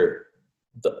pressure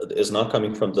is not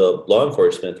coming from the law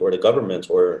enforcement or the government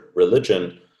or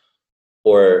religion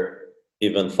or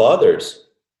even fathers,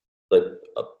 like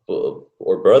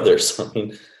or brothers. I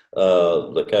mean.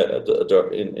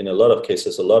 In a lot of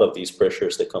cases, a lot of these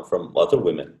pressures, they come from other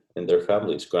women in their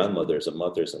families, grandmothers and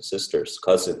mothers and sisters,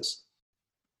 cousins,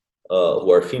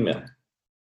 who are female,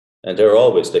 and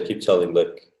they keep telling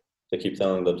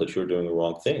them that you're doing the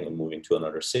wrong thing and moving to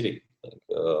another city. Like,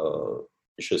 you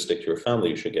should stick to your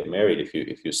family. You should get married.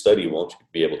 If you study, you won't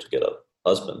be able to get a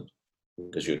husband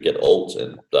because you get old.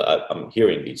 And I'm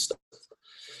hearing these stuff.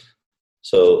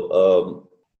 So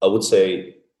I would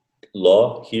say.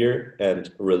 Law here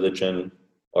and religion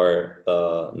are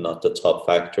not the top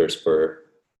factors for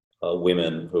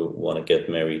women who want to get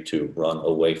married to run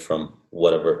away from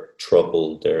whatever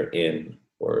trouble they're in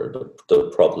or the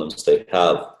problems they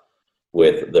have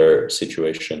with their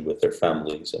situation, with their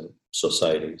families and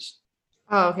societies.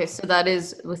 Oh, okay. So that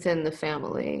is within the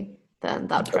family, then,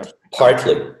 that pressure.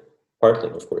 Partly,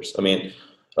 of course. I mean,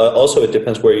 also it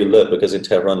depends where you live, because in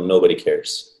Tehran, nobody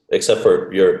cares. Except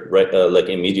for your like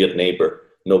immediate neighbor,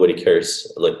 nobody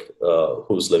cares like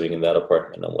who's living in that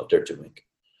apartment and what they're doing.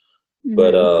 Mm-hmm.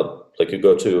 But like if you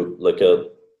go to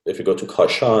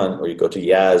Kashan or you go to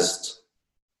Yazd,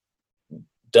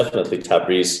 definitely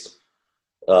Tabriz,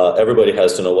 everybody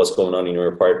has to know what's going on in your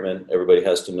apartment. Everybody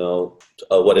has to know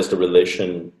what is the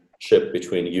relationship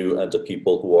between you and the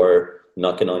people who are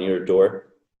knocking on your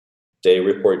door. They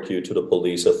report you to the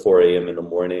police at 4 a.m. in the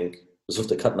morning. As if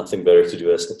they got nothing better to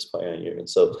do as spy on you. And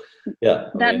so, yeah.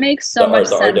 That makes so much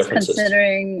sense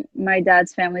considering my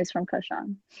dad's family's from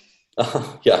Kashan.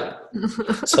 Yeah.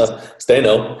 So they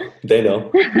know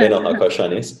how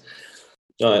Kashan is.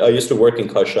 I used to work in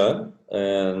Kashan,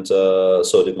 and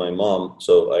so did my mom.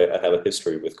 So I have a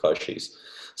history with Kashis.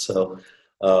 So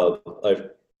I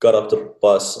got off the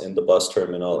bus in the bus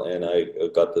terminal, and I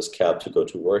got this cab to go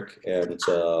to work. And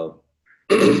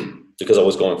because I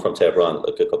was going from Tehran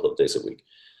like a couple of days a week.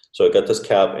 So I got this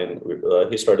cab, and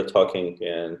he started talking,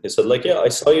 and he said, like, yeah, I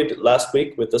saw you last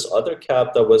week with this other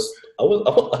cab that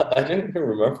I didn't even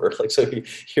remember. Like, so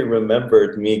he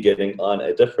remembered me getting on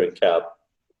a different cab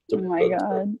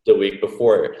the week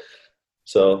before.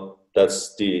 So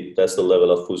that's the level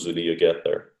of fuzuli you get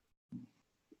there.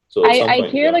 So at some I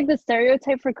point, hear yeah, like the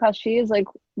stereotype for Kashi is like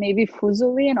maybe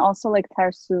Fuzuli and also like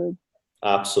Tarsud.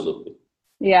 absolutely.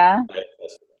 Yeah.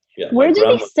 Yeah, my Where do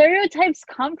grandma. these stereotypes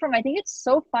come from? I think it's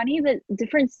so funny that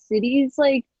different cities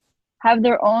like have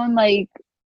their own like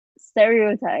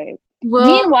stereotype. Well,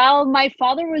 Meanwhile, my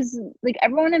father was like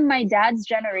everyone in my dad's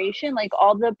generation, like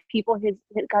all the people his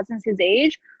cousins his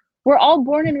age, were all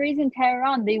born and raised in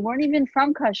Tehran. They weren't even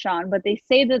from Kashan, but they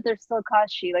say that they're still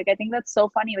Kashi. Like I think that's so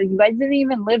funny. Like you guys didn't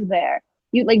even live there.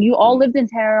 You all lived in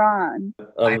Tehran.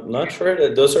 I'm not sure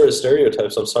that those are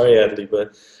stereotypes. I'm sorry, Adlee,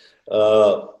 but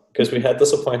because we had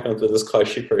this appointment with this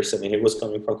Kashi person, and he was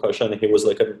coming from Kashan, and he was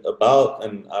like about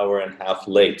an hour and a half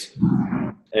late,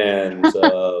 and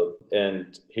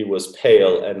and he was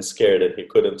pale and scared, and he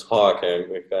couldn't talk,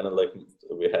 and we kind of like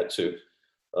we had to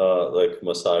like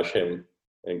massage him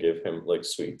and give him like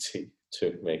sweet tea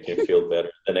to make him feel better,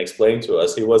 and explain to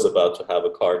us he was about to have a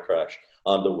car crash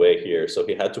on the way here, so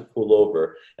he had to pull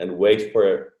over and wait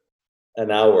for an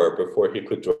hour before he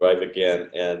could drive again,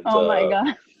 and Oh my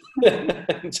god.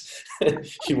 and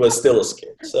he was still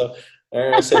scared. So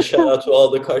I say shout out to all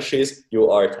the Kashis.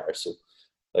 You are Tarsu,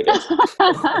 I guess.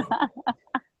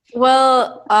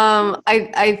 well,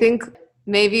 I think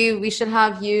maybe we should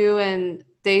have you and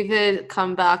David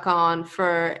come back on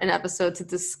for an episode to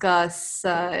discuss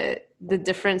the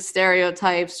different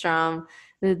stereotypes from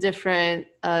the different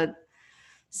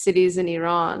cities in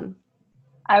Iran.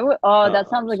 That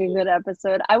sounds like a good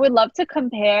episode. I would love to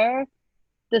compare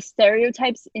the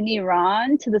stereotypes in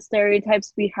Iran to the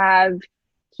stereotypes we have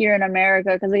here in America,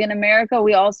 because like in America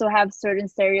we also have certain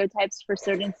stereotypes for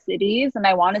certain cities, and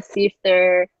I want to see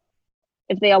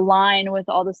if they align with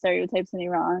all the stereotypes in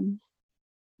Iran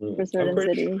for certain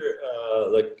cities. Sure,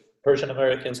 like Persian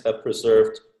Americans have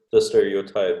preserved the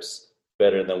stereotypes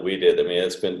better than we did. I mean,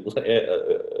 it's been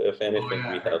if anything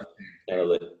we have kind of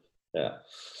like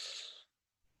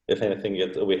if anything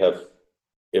we have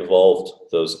evolved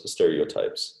those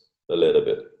stereotypes a little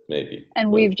bit, maybe. And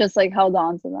we've just like held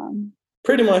on to them.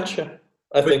 Pretty much,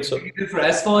 I think so. Even for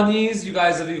Esfahanese, you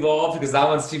guys have evolved, because that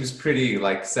one seems pretty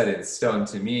like set in stone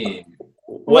to me.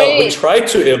 Well, we tried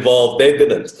to evolve, they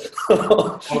didn't.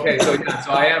 Okay, so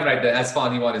I am right. The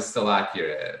Esfahani one is still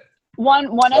accurate. One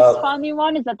Esfahani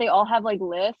one is that they all have like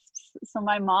lisps. So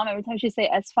my mom, every time she say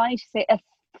Esfahani, she say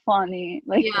Esfahani.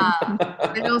 Like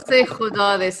they don't say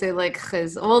Khuda, they say like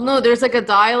Khiz. Well, no, there's like a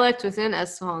dialect within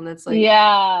Esfahan that's like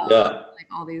like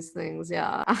all these things.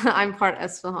 Yeah, I'm part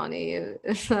Esfahani.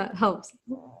 If that helps.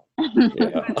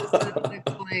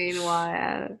 Explain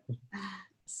why.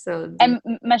 And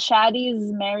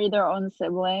Mashadis marry their own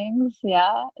siblings.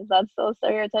 Yeah, is that still a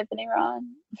stereotype in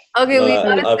Iran? Okay,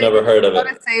 I've never heard of it.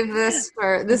 Gotta save this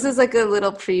for. This is like a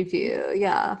little preview.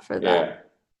 Yeah, for that. Yeah.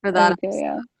 For that. Okay,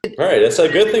 yeah. All right, that's a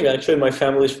good thing. Actually, my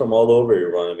family's from all over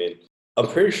Iran. I mean, I'm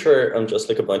pretty sure I'm just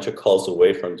like a bunch of calls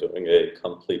away from doing a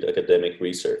complete academic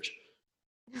research.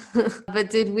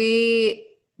 But did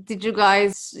you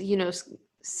guys,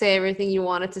 say everything you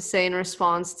wanted to say in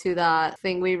response to that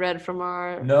thing we read from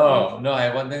our... No,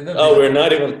 I want to... Oh,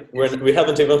 we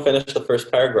haven't even finished the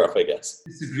first paragraph, I guess.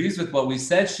 Disagrees with what we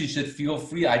said. She should feel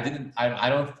free. I'm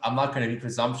not going to be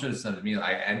presumptuous. I mean,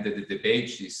 I ended the debate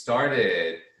she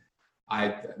started.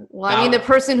 The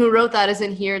person who wrote that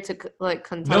isn't here to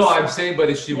contest. No, I'm saying, but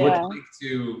if she would like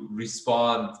to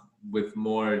respond with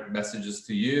more messages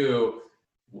to you,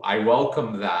 I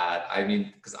welcome that. I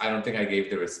mean, because I don't think I gave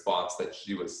the response that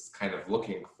she was kind of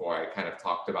looking for. I kind of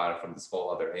talked about it from this whole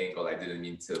other angle. I didn't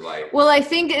mean to Well, I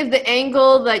think if the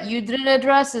angle that you didn't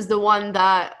address is the one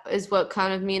that is what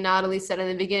kind of me and Natalie said in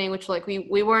the beginning, which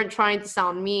we weren't trying to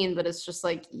sound mean, but it's just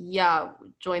like,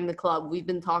 join the club. We've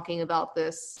been talking about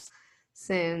this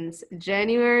since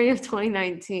January of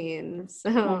 2019. So.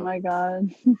 Oh my God.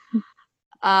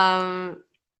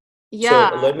 Yeah.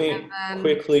 So let me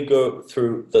quickly go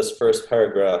through this first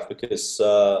paragraph because,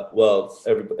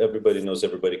 everybody knows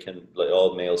everybody can,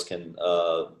 all males can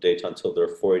date until they're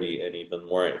 40 and even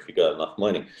more if you got enough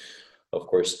money, of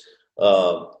course.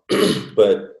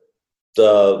 But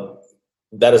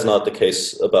that is not the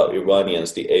case about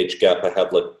Iranians. The age gap, I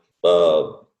have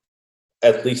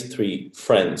at least 3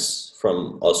 friends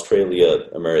from Australia,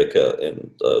 America, and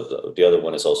the other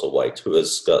one is also white, who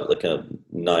has got who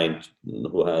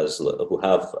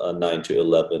have a 9 to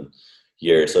 11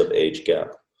 years of age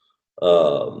gap,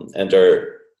 and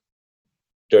they're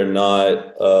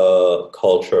not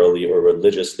culturally or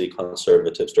religiously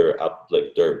conservatives.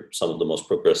 They're some of the most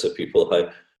progressive people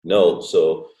I know.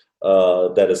 So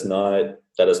that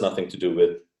has nothing to do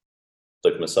with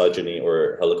misogyny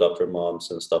or helicopter moms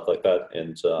and stuff like that.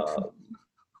 And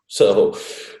So,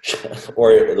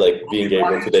 or like being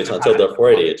able to date until they're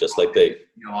 40, just like they.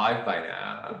 No, I by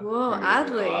now. Whoa,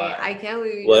 Adlee, I can't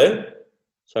believe you. What?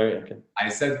 Sorry, okay. I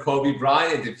said Kobe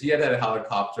Bryant, if he had a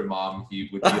helicopter mom, he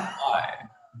would be alive.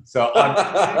 So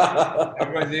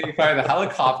everyone's making fun of the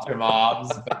helicopter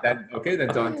moms, but then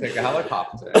don't take a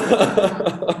helicopter.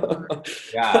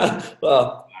 Yeah.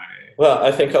 Well,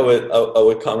 I think I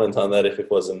would comment on that if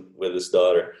it wasn't with his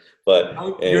daughter. But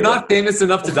you're not famous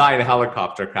enough to die in a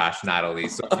helicopter crash, Natalie.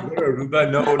 So if you go to Aruba,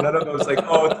 no, none of those like,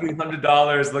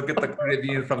 $300. Look at the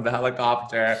Caribbean from the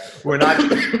helicopter. We're not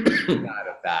out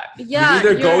of that. Yeah,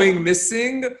 you're either going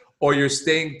missing or you're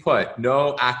staying put.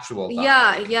 No actual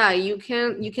dying. Yeah. You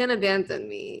can't abandon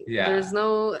me. Yeah. There's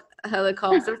no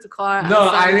helicopter to call. No,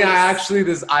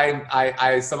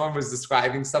 I someone was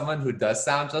describing someone who does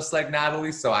sound just like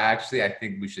Natalie. So I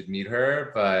think we should meet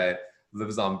her, but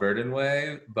lives on Burden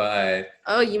Way, but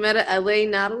you met at LA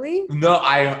Natalie? No,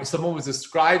 someone was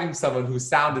describing someone who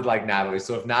sounded like Natalie.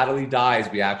 So if Natalie dies,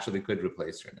 we actually could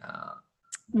replace her now.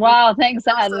 Wow, thanks,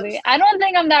 Adlee. I don't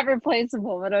think I'm that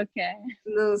replaceable, but okay.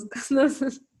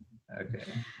 Okay.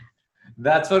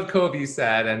 That's what Kobe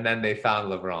said, and then they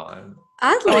found LeBron.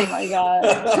 Adlee. Oh my god.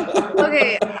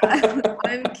 Okay,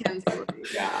 I'm canceling.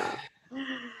 Yeah.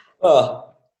 I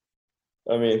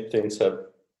mean, things have.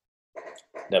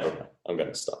 Never mind. I'm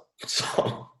gonna stop.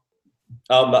 So,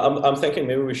 I'm thinking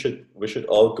maybe we should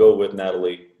all go with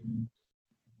Natalie,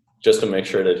 just to make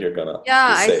sure that you're gonna.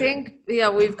 Yeah, I think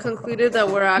we've concluded that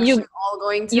we're actually all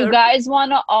going to. You guys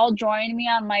want to all join me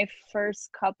on my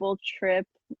first couple trip,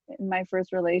 in my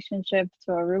first relationship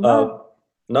to Aruba?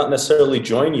 Not necessarily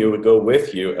join you. We go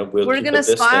with you, and we're gonna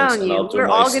spy on you. We're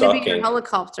all gonna be your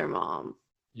helicopter mom.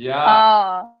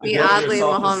 Yeah. The Adlee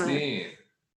and Mohammad.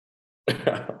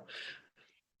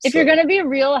 If you're gonna be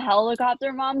real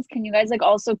helicopter moms, can you guys like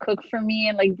also cook for me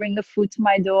and like bring the food to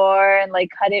my door and like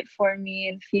cut it for me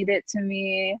and feed it to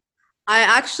me? I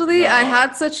had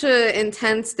such an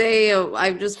intense day.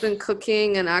 I've just been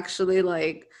cooking and actually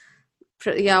like,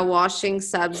 washing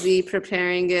sabzi,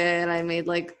 preparing it, and I made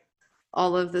like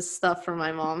all of this stuff for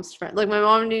my mom's friend. Like my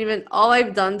mom didn't even. All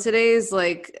I've done today is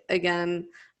like again.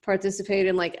 Participate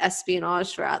in like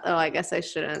espionage for I guess I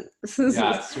shouldn't.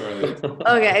 Yeah, it's too early.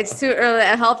 Okay, it's too early.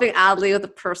 I'm helping Adlee with a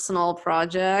personal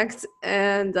project,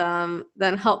 and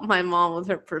then help my mom with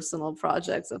her personal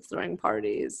projects of throwing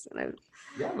parties. And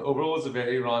overall, it was a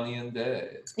very Iranian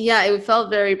day. Yeah, it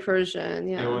felt very Persian.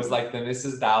 Yeah, it was like the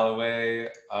Mrs. Dalloway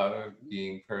of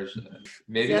being Persian.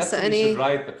 Maybe that's what we should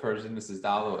write, the Persian Mrs.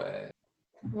 Dalloway.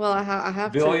 Well, I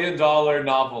have $1 billion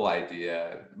novel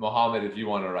idea, Mohammed. If you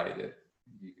want to write it.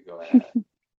 You could go ahead.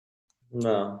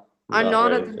 No. I'm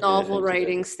not at the novel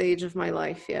writing stage of my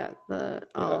life yet.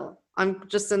 I'm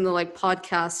just in the like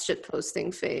podcast shit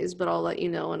posting phase, but I'll let you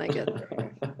know when I get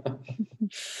there.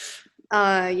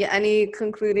 Any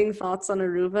concluding thoughts on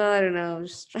Aruba? I don't know.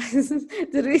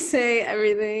 Did we say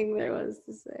everything there was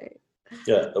to say?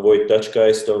 Yeah, avoid Dutch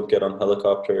guys, don't get on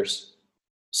helicopters.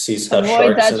 Seas have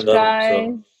avoid sharks Dutch in them.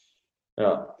 guys.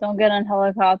 So, don't get on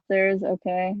helicopters.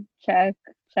 Okay. Check.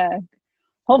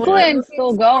 Hopefully I'm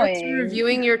still going. To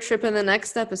reviewing your trip in the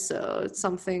next episode. It's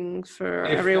something for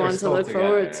everyone to look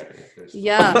forward to.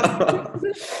 Yeah.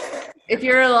 If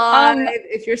you're alive,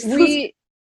 if you're still...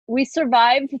 We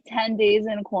survived 10 days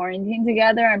in quarantine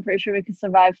together. I'm pretty sure we could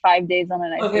survive 5 days on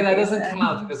an Okay, that doesn't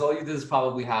count because all you did is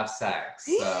probably have sex.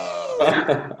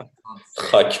 So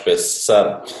we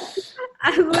survived.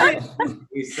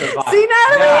 See,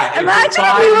 Natalie, imagine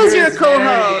if he was your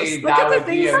co-host. Look at the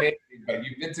things. But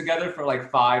you've been together for like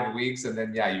 5 weeks, and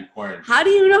then you quarantined. How do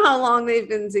you know how long they've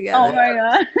been together? Oh my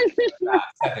god,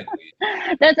 7 weeks.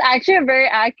 That's actually a very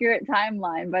accurate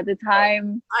timeline. By the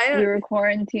time we were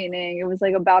quarantining, it was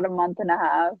like about a month and a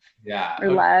half,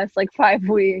 or less, like 5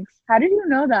 weeks. How did you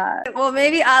know that? Well,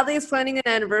 maybe Adlee is planning an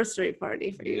anniversary party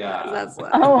for you guys. That's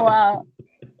what. Oh wow.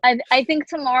 I think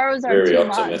tomorrow's our 2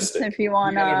 months. If you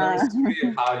wanna. Anniversary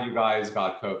of how you guys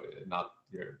got COVID, not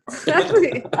your.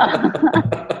 Exactly.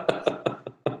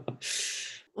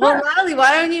 Well, Natalie,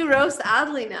 why don't you roast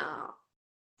Adlee now?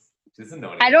 She doesn't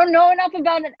know I don't know enough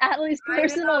about Adlee's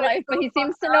personal life, but he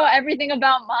seems to know everything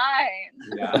about mine.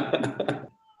 Yeah.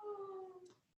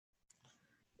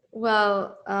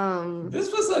 Well,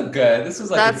 this was like a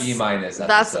B- episode.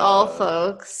 That's all,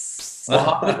 folks.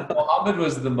 Mohammed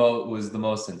was the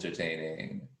most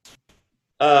entertaining.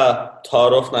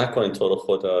 تعارف نکنین تو رو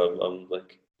خدا. I'm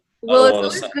like. Well, it's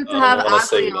always good to have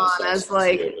Adlee on as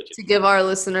like to give our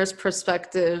listeners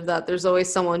perspective that there's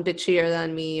always someone bitchier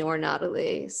than me or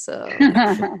Natalie. So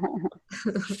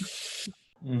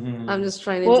I'm just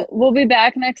trying to. We'll be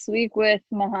back next week with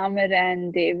Mohammed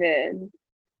and David.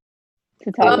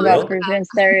 to talk Oh, about really? Persian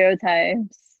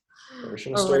stereotypes.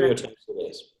 Persian Oh, stereotypes it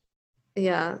is.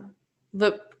 Yeah,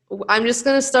 but I'm just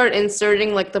gonna start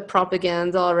inserting like the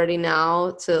propaganda already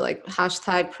now to like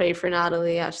hashtag pray for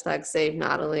Natalie, hashtag save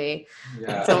Natalie.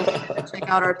 Yeah. Don't forget to check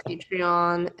out our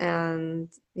Patreon, and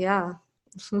yeah.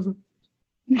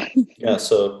 Yeah,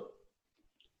 so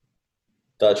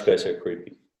Dutch guys are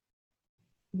creepy.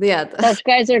 Yeah, Dutch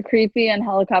guys are creepy and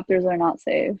helicopters are not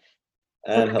safe.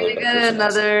 And we're gonna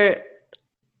helicopters. get are awesome.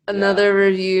 another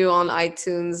review on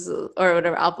iTunes or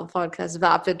whatever, Apple Podcasts,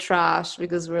 Vapid Trash,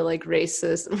 because we're like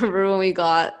racist. Remember when we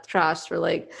got trashed for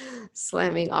like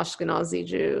slamming Ashkenazi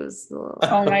Jews? Oh my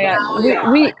Oh, god.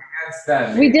 yeah. We I can't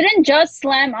stand we it. didn't just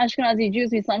slam Ashkenazi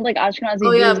Jews, we slammed like Ashkenazi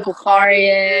Oh, yeah, Jews,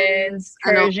 Bukharians,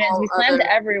 and all Persians. We slammed other-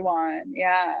 everyone.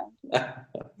 Yeah.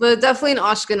 But definitely an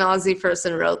Ashkenazi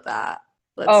person wrote that.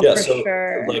 Oh, Yeah, for so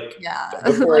sure. like Yeah.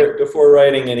 before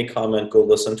writing any comment, go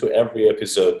listen to every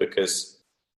episode, because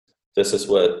this is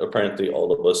what apparently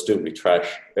all of us do. We trash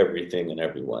everything and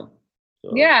everyone.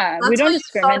 So, Yeah, we That's don't why you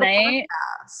start a discriminate.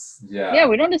 podcast. Yeah,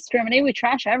 we don't discriminate. We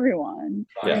trash everyone.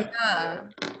 yeah, Yeah.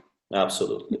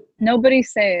 absolutely.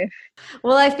 Nobody's safe.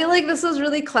 Well, I feel like this was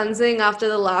really cleansing after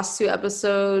the last 2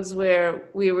 episodes where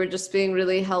we were just being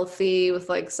really healthy with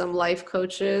like some life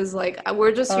coaches. Like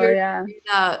we're just Oh, here yeah.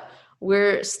 that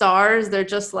we're stars. They're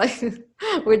just like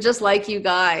we're just like you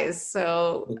guys.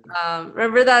 So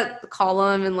remember that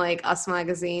column in like Us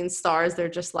Magazine, stars, they're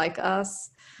just like us.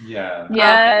 Yeah.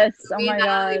 Yes. Oh Me my and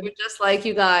Natalie, god. we're just like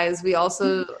you guys. We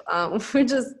also we're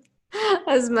just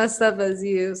as messed up as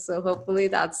you. So hopefully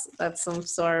that's some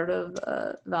sort of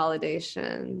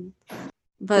validation.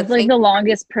 But It's like the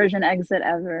longest Persian exit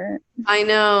ever. I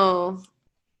know,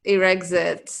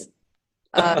 Erexit.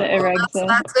 The Erexit.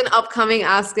 That's an upcoming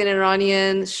Ask an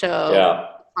Iranian show. Yeah,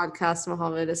 Podcast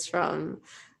Mohammed is from.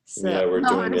 So, Yeah, we're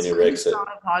doing it's an it's Erexit. not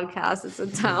a podcast; it's a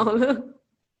town.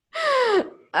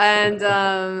 And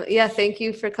yeah, thank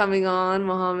you for coming on,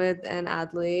 Mohammed and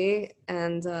Adlee,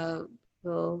 and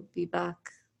we'll be back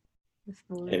with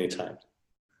more. anytime.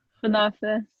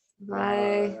 Khadafis.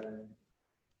 Bye.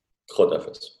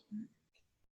 Khodafis.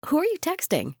 Who are you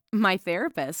texting? My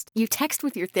therapist. You text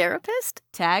with your therapist?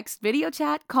 Text, video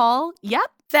chat, call. Yep,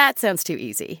 that sounds too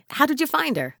easy. How did you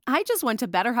find her? I just went to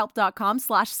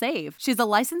betterhelp.com/save. She's a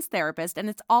licensed therapist and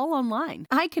it's all online.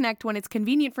 I connect when it's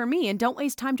convenient for me and don't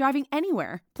waste time driving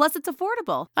anywhere. Plus, it's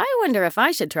affordable. I wonder if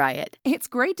I should try it. It's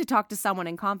great to talk to someone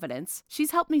in confidence.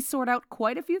 She's helped me sort out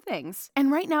quite a few things.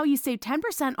 And right now you save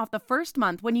 10% off the first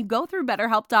month when you go through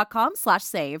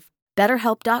betterhelp.com/save.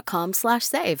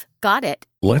 BetterHelp.com/save. Got it.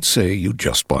 Let's say you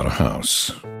just bought a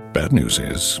house. Bad news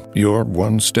is, you're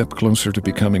one step closer to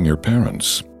becoming your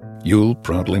parents. You'll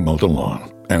proudly mow the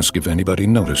lawn. Ask if anybody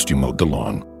noticed you mowed the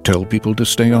lawn. Tell people to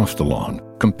stay off the lawn.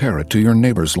 Compare it to your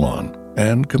neighbor's lawn.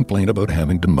 And complain about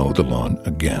having to mow the lawn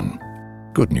again.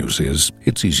 Good news is,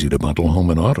 it's easy to bundle home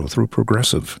and auto through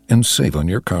Progressive and save on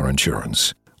your car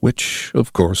insurance, which,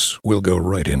 of course, will go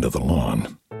right into the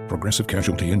lawn. Progressive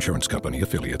Casualty Insurance Company,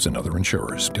 affiliates, and other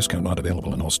insurers. Discount not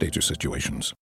available in all states or situations.